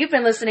 Miterbump, and you've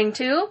been listening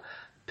to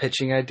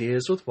Pitching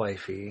Ideas with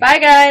Wifey. Bye,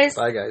 guys.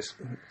 Bye, guys.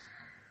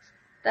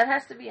 That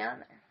has to be on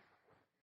there.